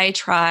I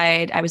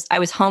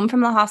was home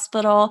from the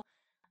hospital.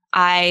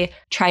 I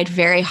tried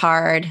very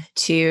hard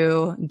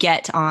to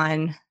get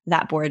on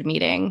that board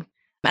meeting.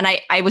 And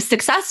I was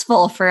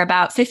successful for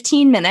about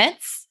 15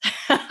 minutes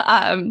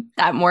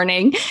that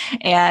morning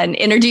and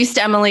introduced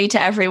Emily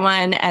to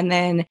everyone. And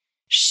then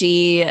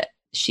she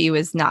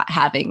was not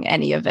having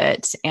any of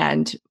it.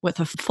 And with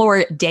a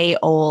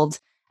 4-day-old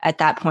at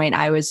that point,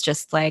 I was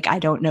just like, I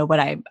don't know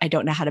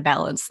how to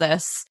balance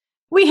this.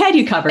 We had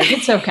you covered.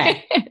 It's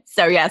okay.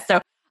 So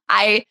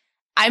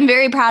I'm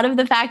very proud of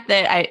the fact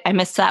that I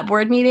missed that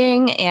board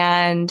meeting,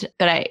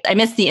 but I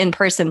missed the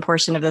in-person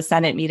portion of the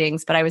Senate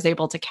meetings, but I was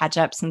able to catch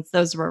up since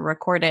those were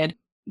recorded.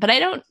 But I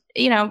don't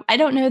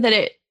know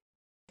that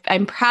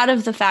I'm proud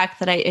of the fact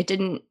that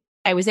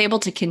I was able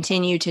to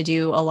continue to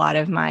do a lot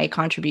of my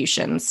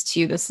contributions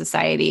to the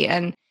society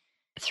and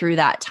through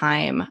that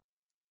time.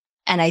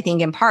 And I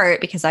think in part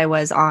because I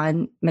was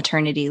on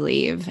maternity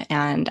leave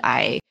and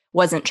I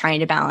wasn't trying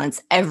to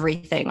balance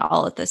everything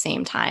all at the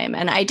same time.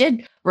 And I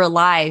did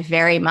rely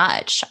very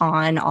much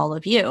on all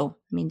of you.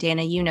 I mean,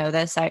 Dayna, you know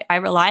this. I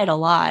relied a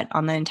lot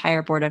on the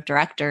entire board of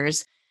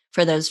directors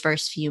for those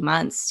first few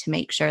months to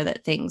make sure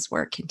that things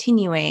were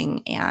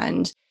continuing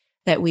and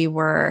that we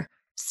were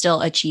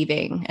still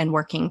achieving and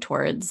working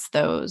towards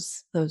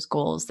those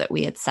goals that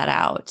we had set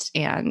out.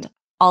 And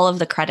all of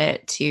the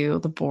credit to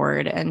the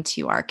board and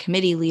to our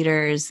committee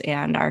leaders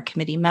and our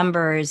committee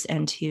members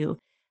and to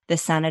the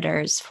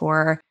senators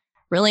for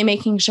really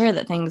making sure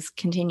that things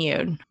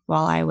continued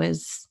while I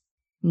was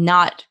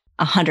not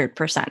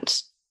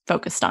 100%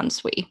 focused on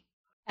SWE.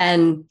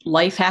 And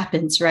life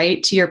happens,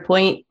 right? To your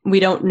point, we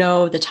don't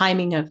know the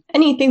timing of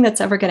anything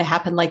that's ever going to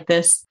happen like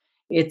this.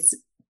 It's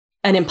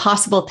an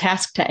impossible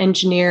task to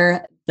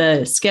engineer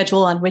the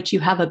schedule on which you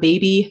have a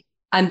baby.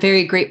 I'm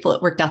very grateful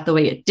it worked out the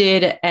way it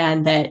did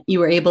and that you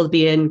were able to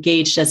be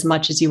engaged as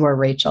much as you were,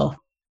 Rachel.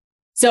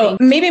 So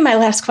maybe my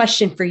last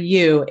question for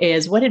you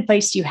is, what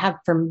advice do you have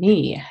for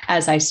me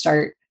as I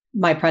start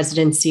my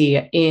presidency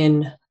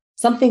in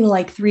something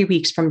like 3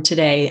 weeks from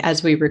today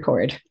as we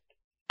record?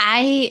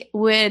 I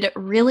would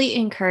really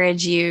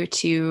encourage you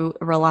to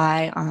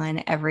rely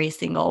on every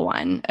single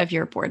one of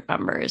your board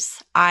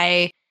members.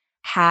 I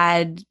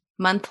had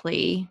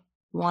monthly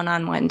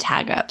one-on-one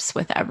tag-ups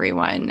with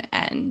everyone,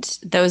 and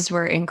those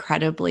were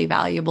incredibly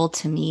valuable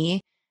to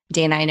me.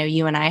 Dayna, I know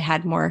you and I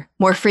had more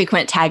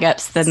frequent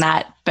tag-ups than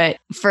that, but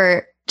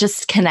for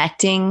just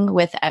connecting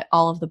with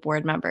all of the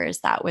board members,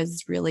 that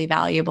was really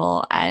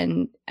valuable,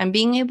 and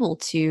being able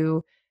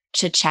to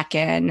check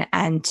in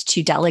and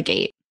to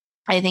delegate.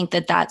 I think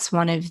that that's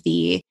one of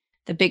the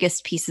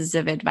biggest pieces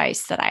of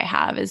advice that I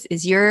have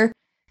is you're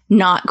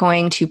not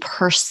going to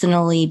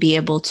personally be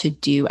able to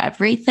do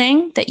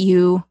everything that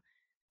you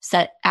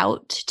set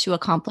out to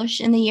accomplish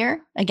in the year.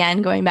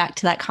 Again, going back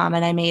to that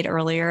comment I made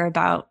earlier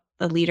about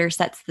the leader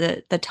sets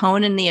the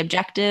tone and the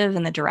objective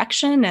and the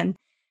direction, and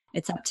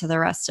it's up to the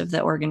rest of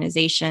the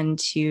organization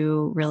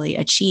to really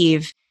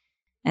achieve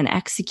and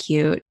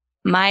execute.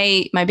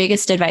 My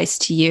biggest advice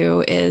to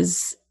you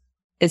is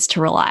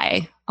to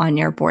rely on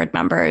your board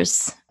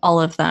members,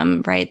 all of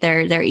them, right?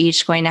 They're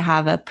each going to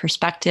have a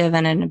perspective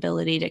and an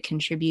ability to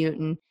contribute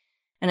and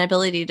an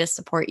ability to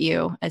support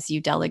you as you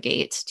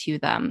delegate to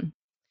them.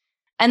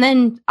 And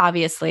then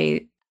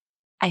obviously,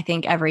 I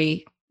think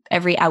every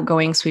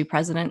outgoing SWE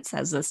president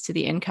says this to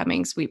the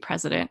incoming SWE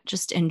president: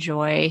 just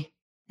enjoy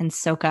and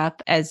soak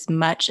up as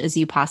much as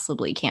you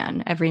possibly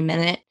can. Every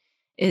minute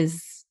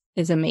is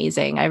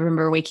amazing. I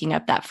remember waking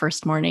up that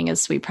first morning as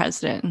SWE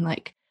president and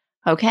like,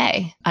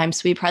 okay, I'm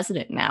SWE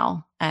president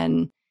now.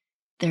 And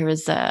there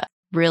was a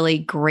really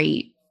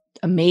great,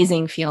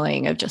 amazing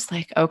feeling of just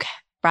like, okay,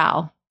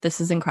 wow, this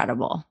is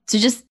incredible. So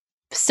just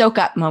soak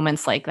up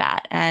moments like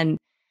that. And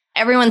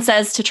everyone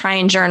says to try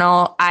and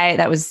journal. I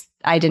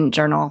didn't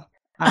journal.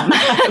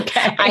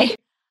 Okay.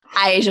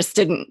 I just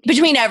didn't,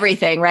 between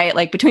everything, right?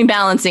 Like between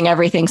balancing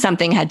everything,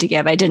 something had to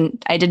give. I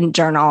didn't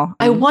journal.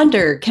 I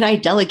wonder, can I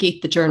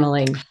delegate the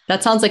journaling?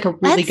 That sounds like a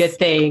really good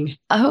thing.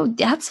 Oh,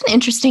 that's an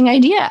interesting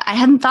idea. I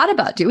hadn't thought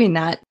about doing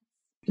that.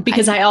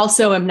 Because I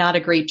also am not a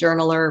great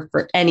journaler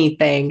for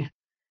anything.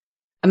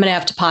 I'm going to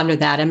have to ponder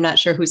that. I'm not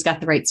sure who's got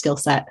the right skill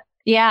set.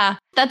 Yeah,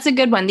 that's a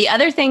good one. The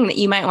other thing that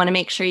you might want to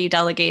make sure you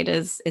delegate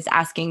is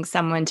asking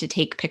someone to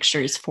take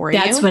pictures for you.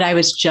 That's what I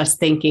was just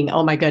thinking.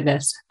 Oh my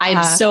goodness.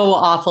 I'm so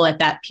awful at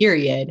that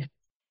period.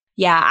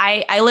 Yeah,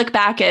 I look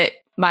back at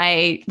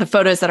the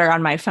photos that are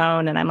on my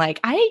phone and I'm like,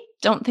 I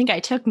don't think I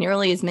took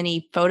nearly as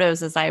many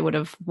photos as I would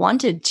have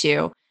wanted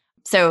to.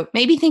 So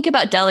maybe think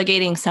about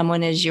delegating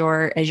someone as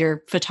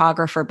your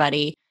photographer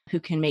buddy who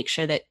can make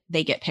sure that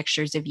they get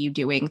pictures of you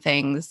doing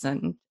things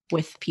and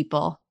with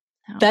people.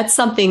 That's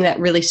something that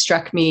really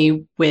struck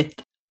me with,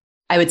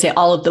 I would say,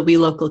 all of the We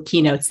Local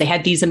keynotes. They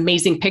had these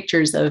amazing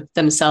pictures of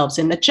themselves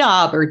in the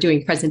job or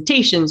doing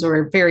presentations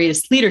or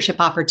various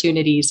leadership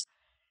opportunities.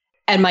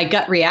 And my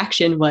gut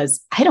reaction was,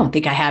 I don't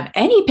think I have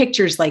any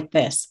pictures like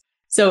this.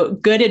 So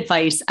good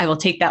advice. I will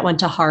take that one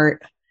to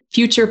heart.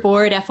 future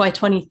board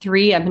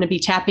FY23, I'm going to be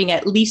tapping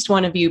at least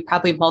one of you,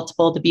 probably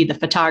multiple, to be the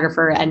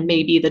photographer and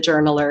maybe the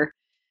journaler.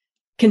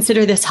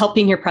 Consider this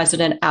helping your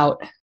president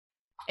out.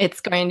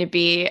 It's going to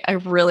be a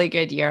really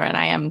good year, and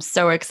I am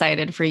so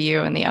excited for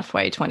you and the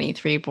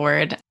FY23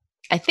 board.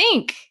 I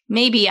think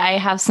maybe I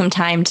have some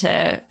time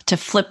to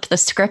flip the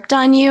script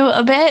on you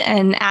a bit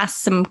and ask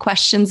some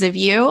questions of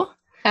you.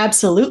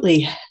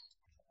 Absolutely.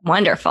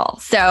 Wonderful.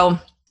 So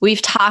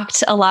we've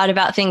talked a lot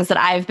about things that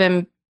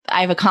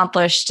I've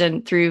accomplished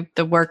and through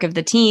the work of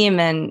the team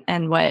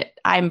and what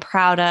I'm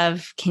proud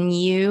of. Can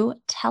you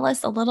tell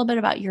us a little bit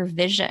about your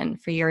vision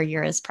for your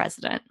year as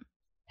president?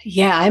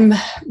 Yeah, I'm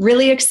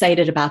really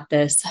excited about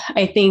this.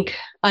 I think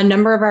a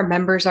number of our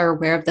members are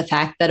aware of the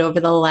fact that over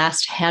the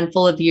last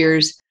handful of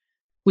years,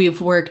 we've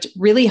worked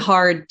really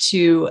hard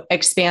to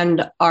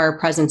expand our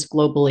presence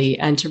globally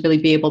and to really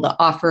be able to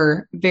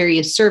offer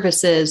various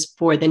services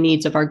for the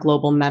needs of our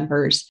global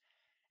members.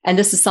 And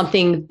this is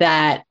something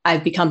that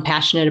I've become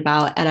passionate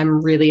about and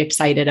I'm really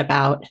excited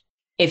about.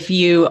 If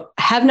you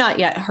have not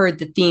yet heard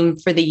the theme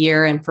for the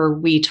year and for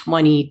SWE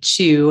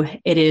 22,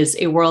 it is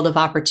A World of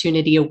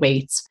Opportunity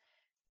Awaits.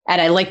 And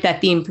I like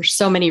that theme for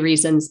so many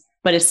reasons,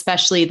 but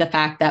especially the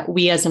fact that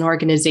we as an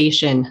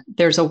organization,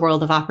 there's a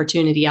world of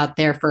opportunity out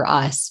there for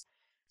us.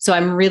 So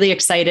I'm really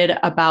excited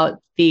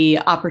about the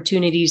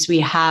opportunities we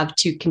have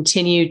to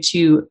continue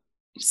to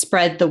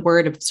spread the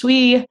word of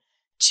SWE,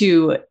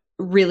 to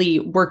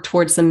really work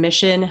towards the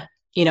mission.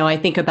 You know, I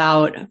think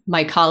about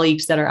my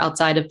colleagues that are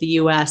outside of the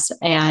US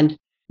and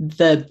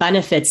the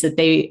benefits that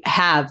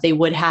they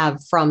would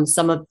have from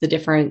some of the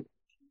different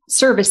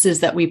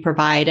services that we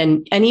provide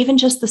and even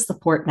just the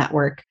support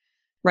network,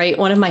 right?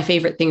 One of my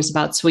favorite things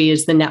about SWE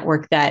is the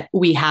network that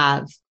we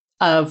have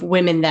of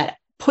women that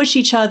push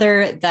each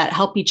other, that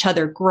help each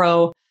other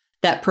grow,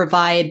 that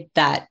provide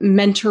that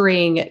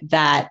mentoring,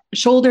 that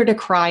shoulder to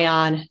cry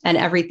on, and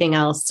everything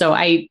else. So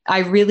I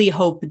really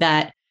hope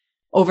that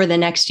over the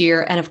next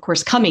year, and of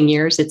course, coming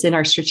years, it's in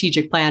our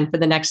strategic plan for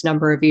the next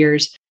number of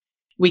years,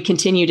 we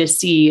continue to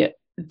see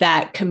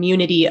that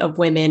community of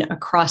women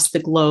across the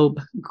globe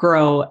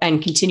grow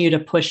and continue to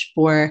push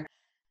for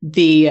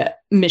the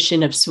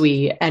mission of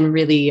SWE and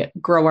really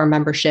grow our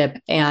membership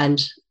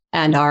and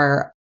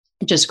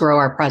just grow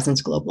our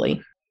presence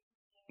globally.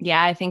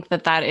 Yeah, I think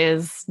that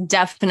is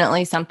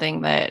definitely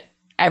something that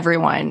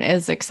everyone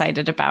is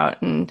excited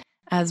about. And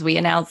as we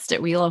announced at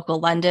SWE Local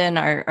London,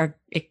 our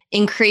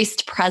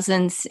increased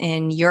presence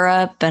in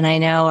Europe, and I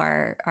know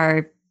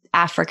our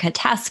Africa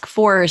task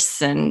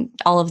force and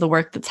all of the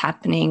work that's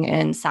happening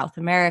in South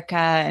America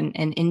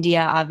and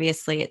India,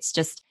 obviously, it's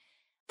just,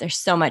 there's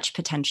so much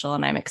potential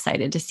and I'm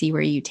excited to see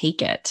where you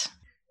take it.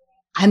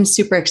 I'm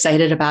super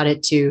excited about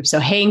it too. So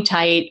hang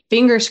tight,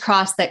 fingers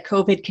crossed that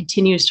COVID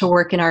continues to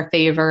work in our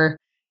favor.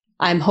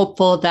 I'm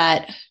hopeful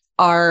that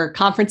our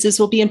conferences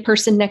will be in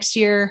person next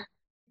year.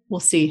 We'll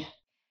see.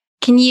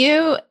 Can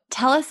you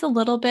tell us a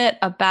little bit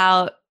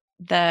about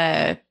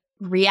the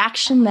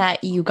reaction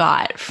that you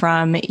got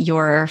from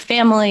your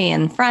family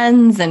and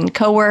friends and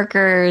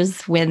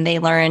coworkers when they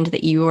learned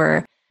that you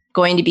were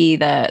going to be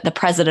the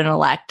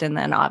president-elect and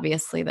then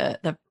obviously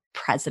the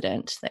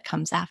president that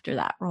comes after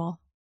that role?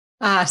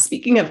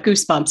 Speaking of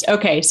goosebumps.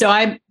 Okay, so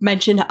I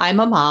mentioned I'm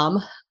a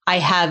mom. I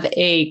have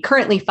a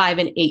currently 5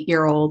 and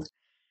 8-year-old.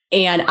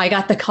 And I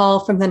got the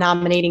call from the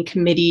nominating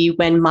committee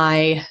when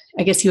I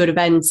guess he would have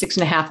been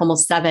 6.5,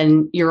 almost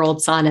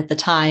 7-year-old son at the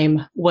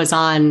time was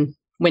on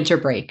winter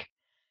break.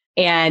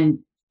 And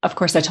of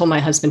course, I told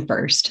my husband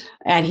first,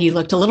 and he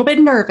looked a little bit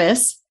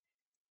nervous.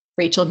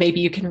 Rachel,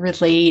 maybe you can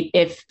relate.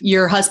 If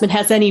your husband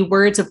has any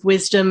words of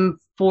wisdom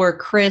for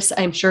Chris,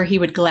 I'm sure he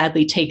would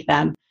gladly take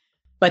them.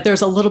 But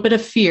there's a little bit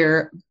of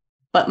fear.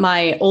 But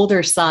my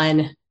older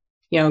son,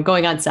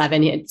 going on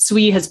 7,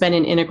 SWE has been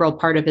an integral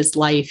part of his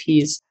life.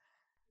 He's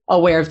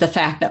aware of the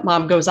fact that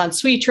mom goes on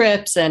SWE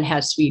trips and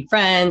has SWE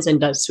friends and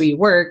does SWE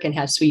work and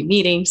has SWE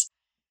meetings.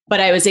 But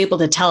I was able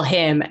to tell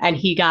him, and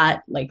he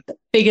got like the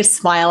biggest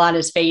smile on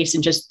his face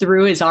and just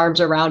threw his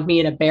arms around me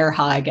in a bear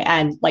hug,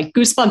 and like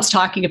goosebumps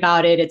talking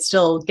about it. It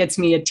still gets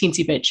me a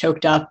teensy bit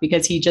choked up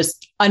because he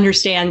just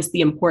understands the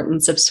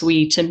importance of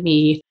SWE to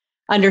me,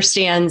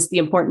 understands the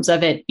importance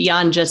of it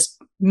beyond just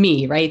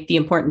me, right? The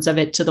importance of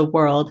it to the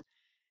world.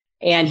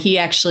 And he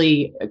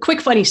actually, a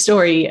quick funny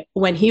story,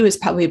 when he was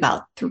probably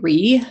about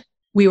 3,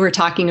 we were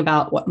talking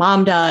about what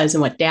mom does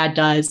and what dad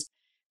does.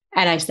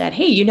 And I said,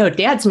 hey,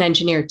 dad's an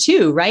engineer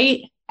too,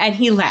 right? And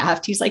he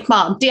laughed. He's like,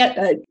 Mom,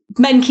 dad,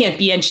 men can't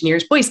be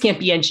engineers. Boys can't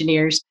be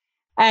engineers.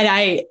 And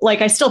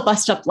I still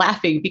bust up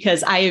laughing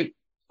because I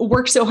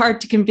worked so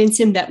hard to convince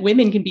him that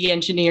women can be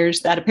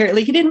engineers that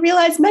apparently he didn't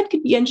realize men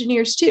could be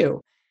engineers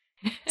too.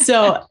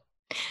 So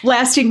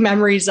lasting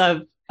memories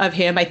of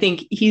him. I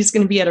think he's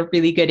going to be at a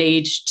really good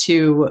age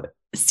to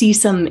see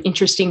some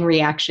interesting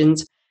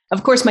reactions.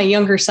 Of course, my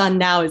younger son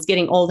now is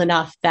getting old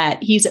enough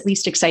that he's at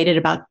least excited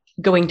about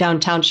going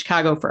downtown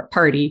Chicago for a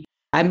party.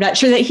 I'm not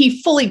sure that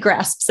he fully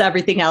grasps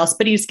everything else,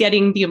 but he's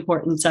getting the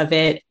importance of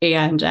it.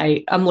 And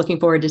I'm looking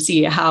forward to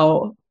see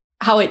how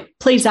it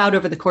plays out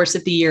over the course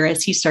of the year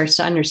as he starts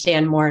to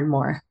understand more and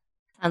more.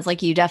 Sounds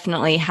like you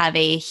definitely have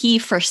a He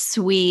for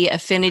SWE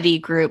affinity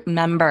group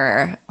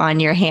member on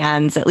your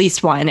hands, at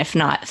least one, if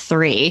not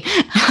three.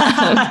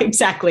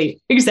 Exactly.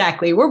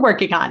 We're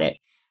working on it.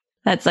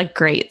 That's a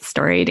great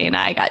story, Dayna.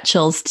 I got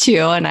chills too.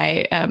 And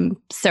I am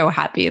so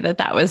happy that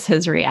that was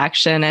his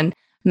reaction. And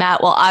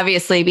Matt will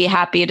obviously be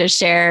happy to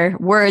share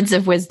words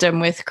of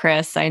wisdom with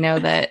Chris. I know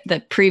that the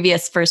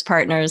previous first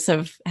partners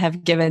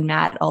have given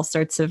Matt all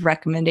sorts of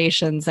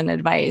recommendations and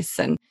advice.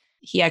 And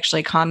he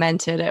actually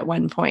commented at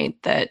one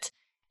point that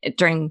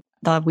during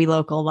the We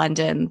Local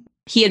London,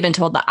 he had been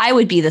told that I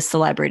would be the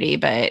celebrity,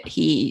 but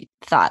he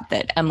thought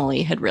that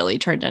Emily had really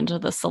turned into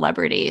the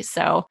celebrity.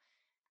 So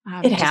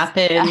it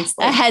happens.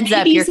 A heads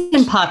up, babies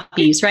and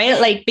puppies, right?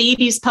 Like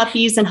babies,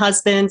 puppies, and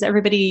husbands.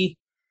 Everybody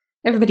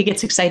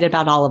gets excited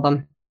about all of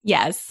them.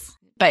 Yes,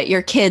 but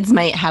your kids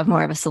might have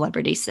more of a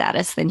celebrity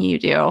status than you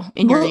do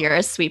in your year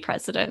as SWE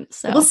president.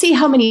 So we'll see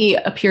how many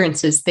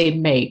appearances they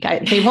make.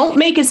 They won't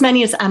make as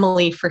many as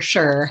Emily for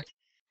sure,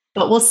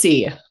 but we'll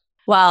see.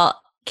 Well,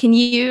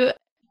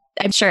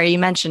 I'm sure you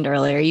mentioned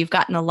earlier, you've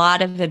gotten a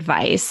lot of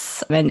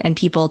advice and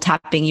people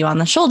tapping you on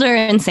the shoulder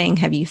and saying,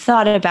 have you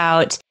thought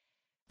about,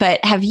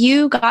 but have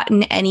you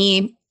gotten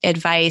any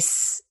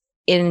advice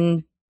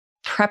in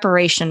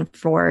preparation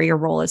for your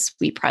role as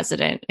SWE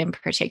president in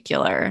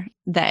particular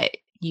that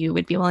you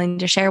would be willing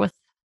to share with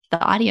the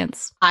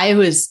audience? I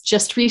was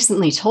just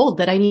recently told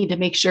that I need to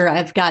make sure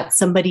I've got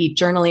somebody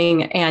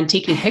journaling and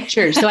taking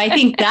pictures. So I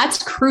think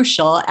that's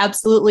crucial.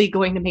 Absolutely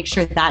going to make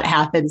sure that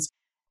happens.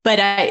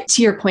 But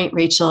to your point,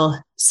 Rachel,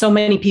 so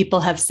many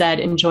people have said,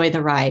 enjoy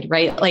the ride,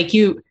 right? Like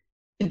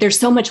there's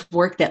so much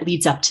work that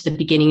leads up to the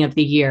beginning of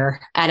the year.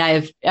 And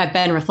I've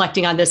been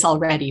reflecting on this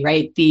already,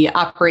 right? The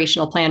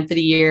operational plan for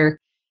the year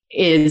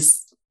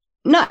is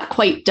not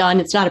quite done.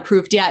 It's not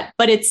approved yet,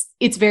 but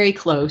it's very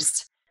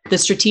close. The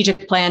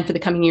strategic plan for the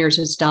coming years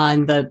is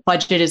done. The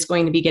budget is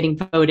going to be getting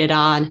voted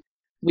on.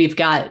 We've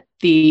got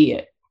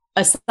the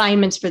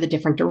assignments for the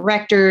different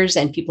directors,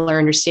 and people are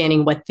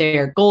understanding what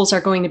their goals are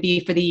going to be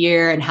for the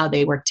year and how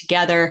they work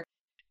together.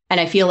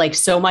 And I feel like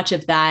so much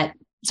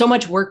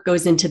work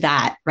goes into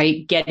that,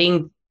 right?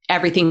 Getting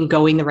everything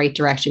going the right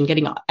direction,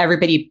 getting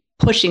everybody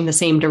pushing the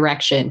same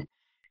direction.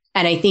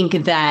 And I think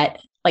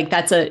that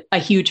that's a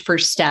huge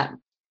first step.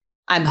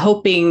 I'm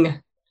hoping,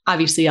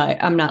 obviously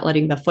I'm not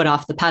letting the foot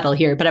off the pedal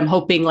here, but I'm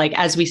hoping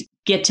as we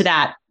get to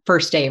that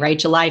first day, right?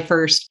 July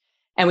 1st,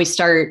 and we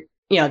start,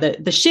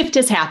 the shift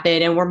has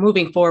happened and we're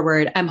moving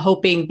forward. I'm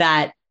hoping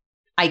that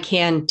I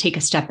can take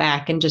a step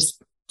back and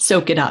just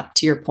soak it up,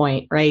 to your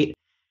point, right?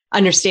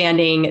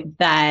 Understanding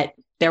that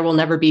there will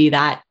never be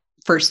that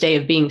first day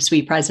of being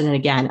SWE president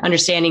again,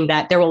 understanding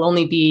that there will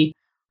only be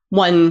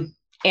one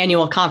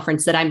annual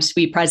conference that I'm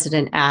SWE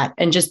president at,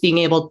 and just being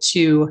able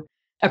to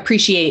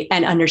appreciate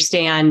and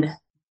understand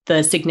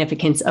the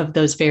significance of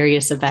those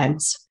various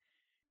events.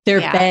 There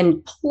have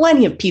been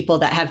plenty of people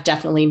that have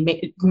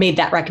definitely made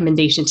that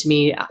recommendation to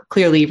me.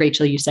 Clearly,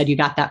 Rachel, you said you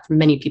got that from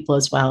many people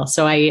as well.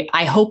 So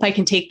I hope I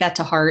can take that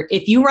to heart.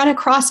 If you run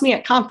across me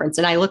at conference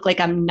and I look like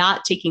I'm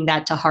not taking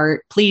that to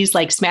heart, please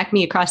smack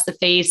me across the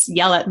face,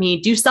 yell at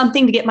me, do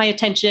something to get my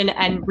attention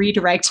and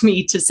redirect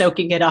me to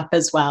soaking it up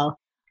as well.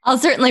 I'll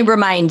certainly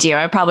remind you.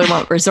 I probably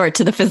won't resort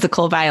to the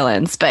physical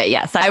violence, but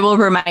yes, I will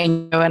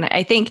remind you. And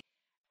I think,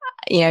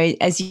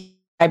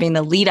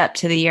 the lead up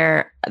to the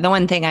year, the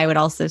one thing I would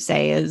also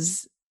say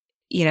is,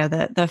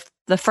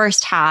 the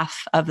first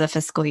half of the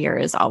fiscal year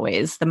is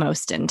always the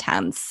most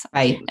intense.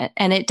 Right.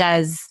 And it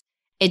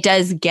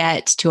does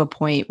get to a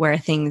point where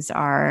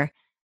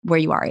where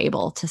you are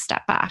able to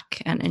step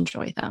back and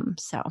enjoy them.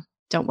 So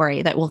don't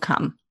worry, that will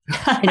come.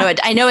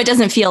 I know it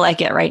doesn't feel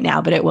like it right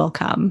now, but it will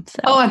come. So.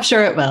 Oh, I'm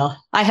sure it will.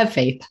 I have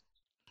faith.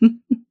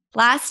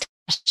 Last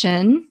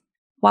question.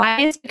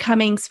 Why is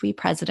becoming SWE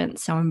president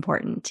so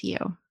important to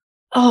you?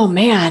 Oh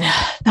man,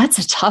 that's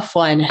a tough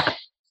one.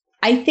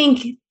 I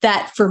think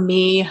that for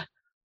me,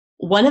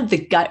 one of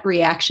the gut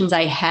reactions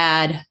I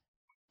had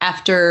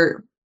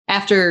after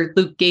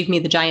Luke gave me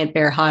the giant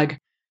bear hug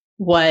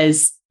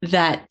was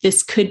that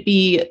this could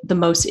be the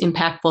most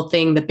impactful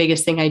thing, the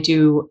biggest thing I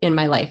do in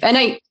my life.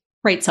 And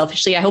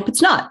selfishly, I hope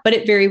it's not, but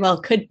it very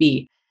well could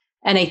be.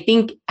 And I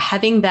think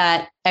having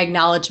that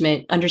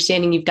acknowledgement,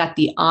 understanding you've got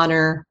the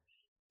honor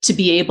to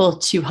be able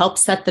to help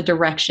set the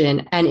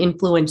direction and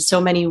influence so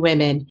many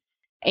women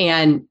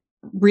and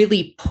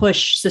really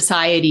push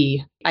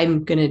society.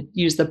 I'm going to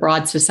use the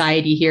broad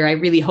society here. I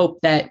really hope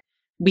that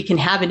we can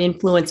have an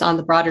influence on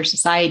the broader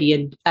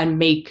society and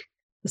make,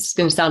 this is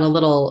going to sound a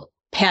little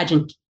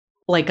pageant,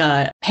 like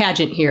a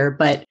pageant here,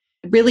 but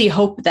really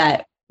hope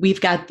that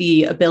we've got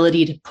the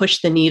ability to push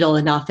the needle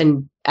enough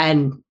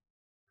and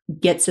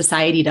get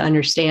society to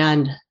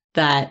understand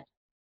that,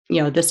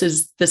 this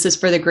is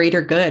for the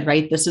greater good,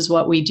 right? This is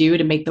what we do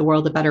to make the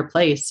world a better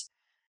place.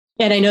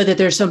 And I know that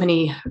there's so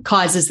many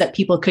causes that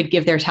people could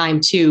give their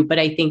time to, but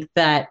I think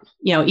that,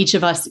 each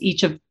of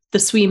the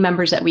SWE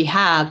members that we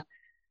have,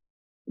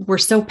 we're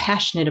so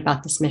passionate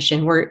about this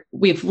mission.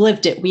 We've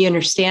lived it. We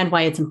understand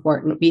why it's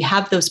important. We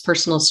have those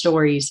personal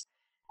stories,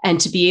 and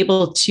to be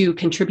able to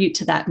contribute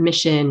to that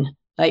mission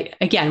like,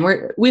 again,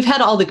 we've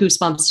had all the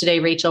goosebumps today,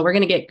 Rachel. We're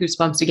going to get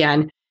goosebumps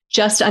again.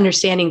 Just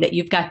understanding that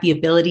you've got the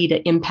ability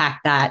to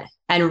impact that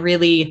and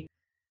really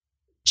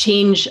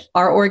change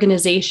our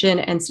organization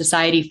and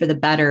society for the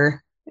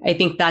better. I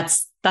think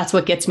that's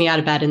what gets me out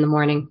of bed in the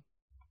morning.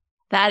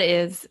 That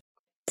is,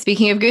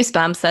 speaking of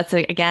goosebumps, that's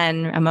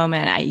again a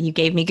moment you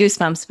gave me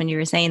goosebumps when you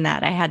were saying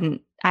that.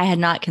 I had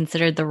not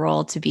considered the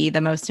role to be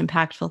the most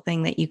impactful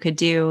thing that you could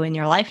do in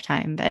your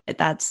lifetime, but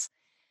that's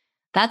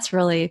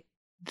really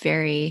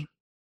very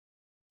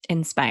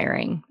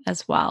inspiring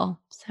as well.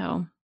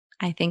 So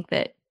I think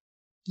that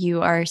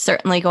you are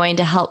certainly going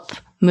to help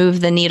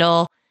move the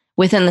needle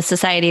within the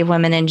Society of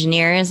Women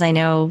Engineers. I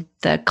know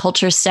the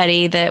culture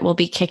study that will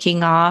be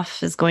kicking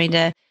off is going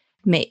to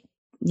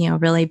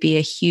really be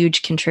a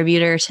huge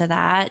contributor to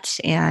that.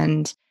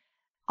 And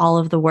all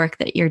of the work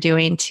that you're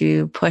doing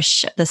to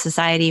push the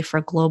society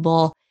for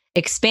global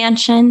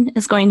expansion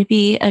is going to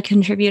be a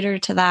contributor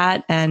to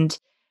that. And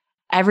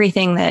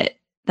everything that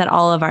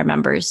all of our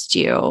members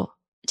do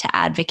to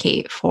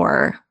advocate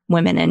for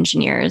women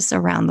engineers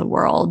around the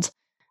world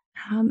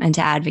and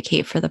to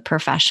advocate for the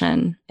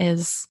profession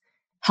is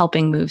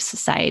helping move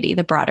society,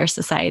 the broader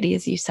society,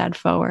 as you said,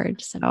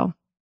 forward. So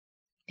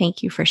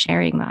thank you for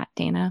sharing that,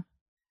 Dayna.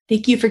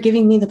 Thank you for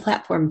giving me the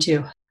platform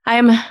too.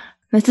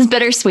 This is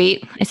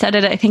bittersweet. I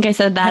think I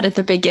said that at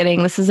the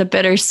beginning. This is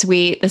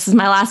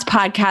my last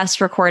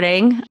podcast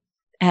recording.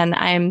 And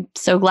I'm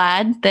so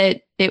glad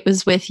that it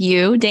was with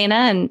you, Dayna,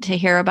 and to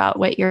hear about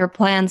what your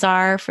plans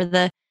are for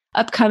the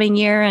upcoming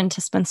year and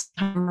to spend some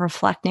time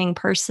reflecting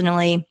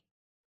personally.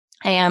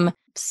 I am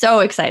so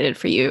excited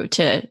for you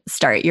to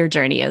start your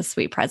journey as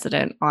SWE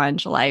President on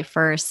July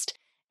 1st.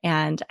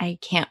 And I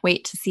can't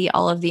wait to see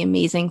all of the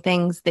amazing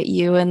things that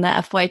you and the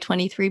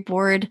FY23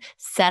 board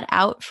set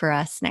out for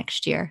us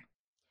next year.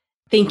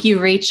 Thank you,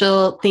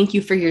 Rachel. Thank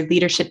you for your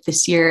leadership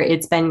this year.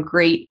 It's been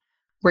great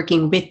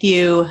working with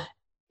you.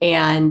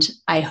 And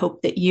I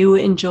hope that you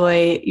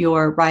enjoy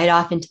your ride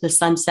off into the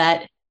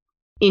sunset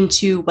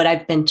into what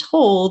I've been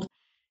told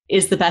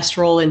is the best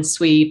role in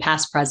SWE,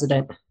 past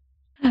president.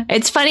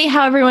 It's funny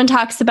how everyone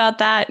talks about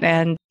that.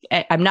 And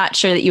I'm not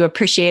sure that you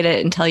appreciate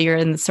it until you're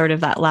in sort of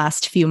that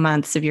last few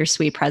months of your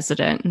SWE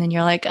president. And then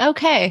you're like,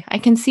 okay, I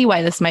can see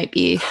why this might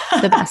be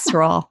the best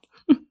role.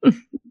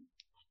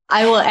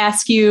 I will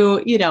ask you,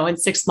 in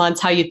 6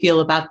 months, how you feel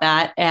about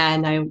that.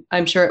 And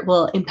I'm sure it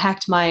will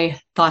impact my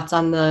thoughts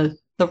on the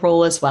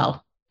role as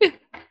well.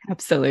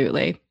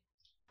 Absolutely.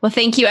 Well,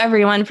 thank you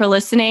everyone for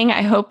listening.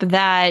 I hope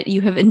that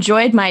you have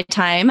enjoyed my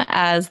time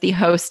as the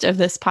host of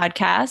this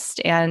podcast.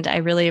 And I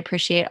really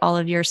appreciate all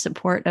of your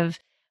support of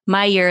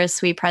my year as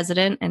SWE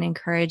president and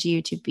encourage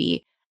you to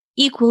be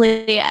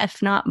equally,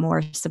 if not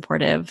more,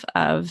 supportive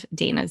of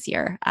Dayna's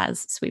year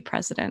as SWE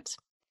president.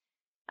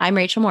 I'm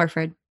Rachel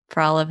Morford.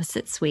 For all of us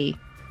at SWE,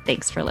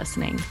 thanks for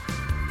listening.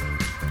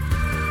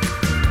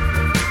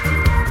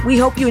 We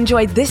hope you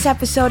enjoyed this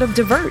episode of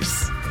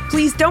Diverse.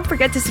 Please don't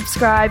forget to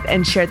subscribe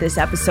and share this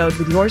episode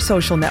with your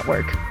social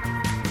network.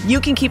 You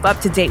can keep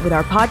up to date with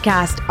our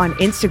podcast on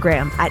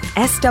Instagram at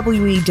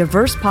SWE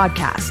Diverse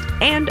Podcast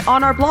and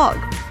on our blog,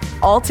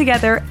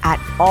 altogether at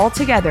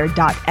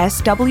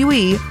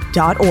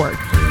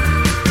altogether.swe.org.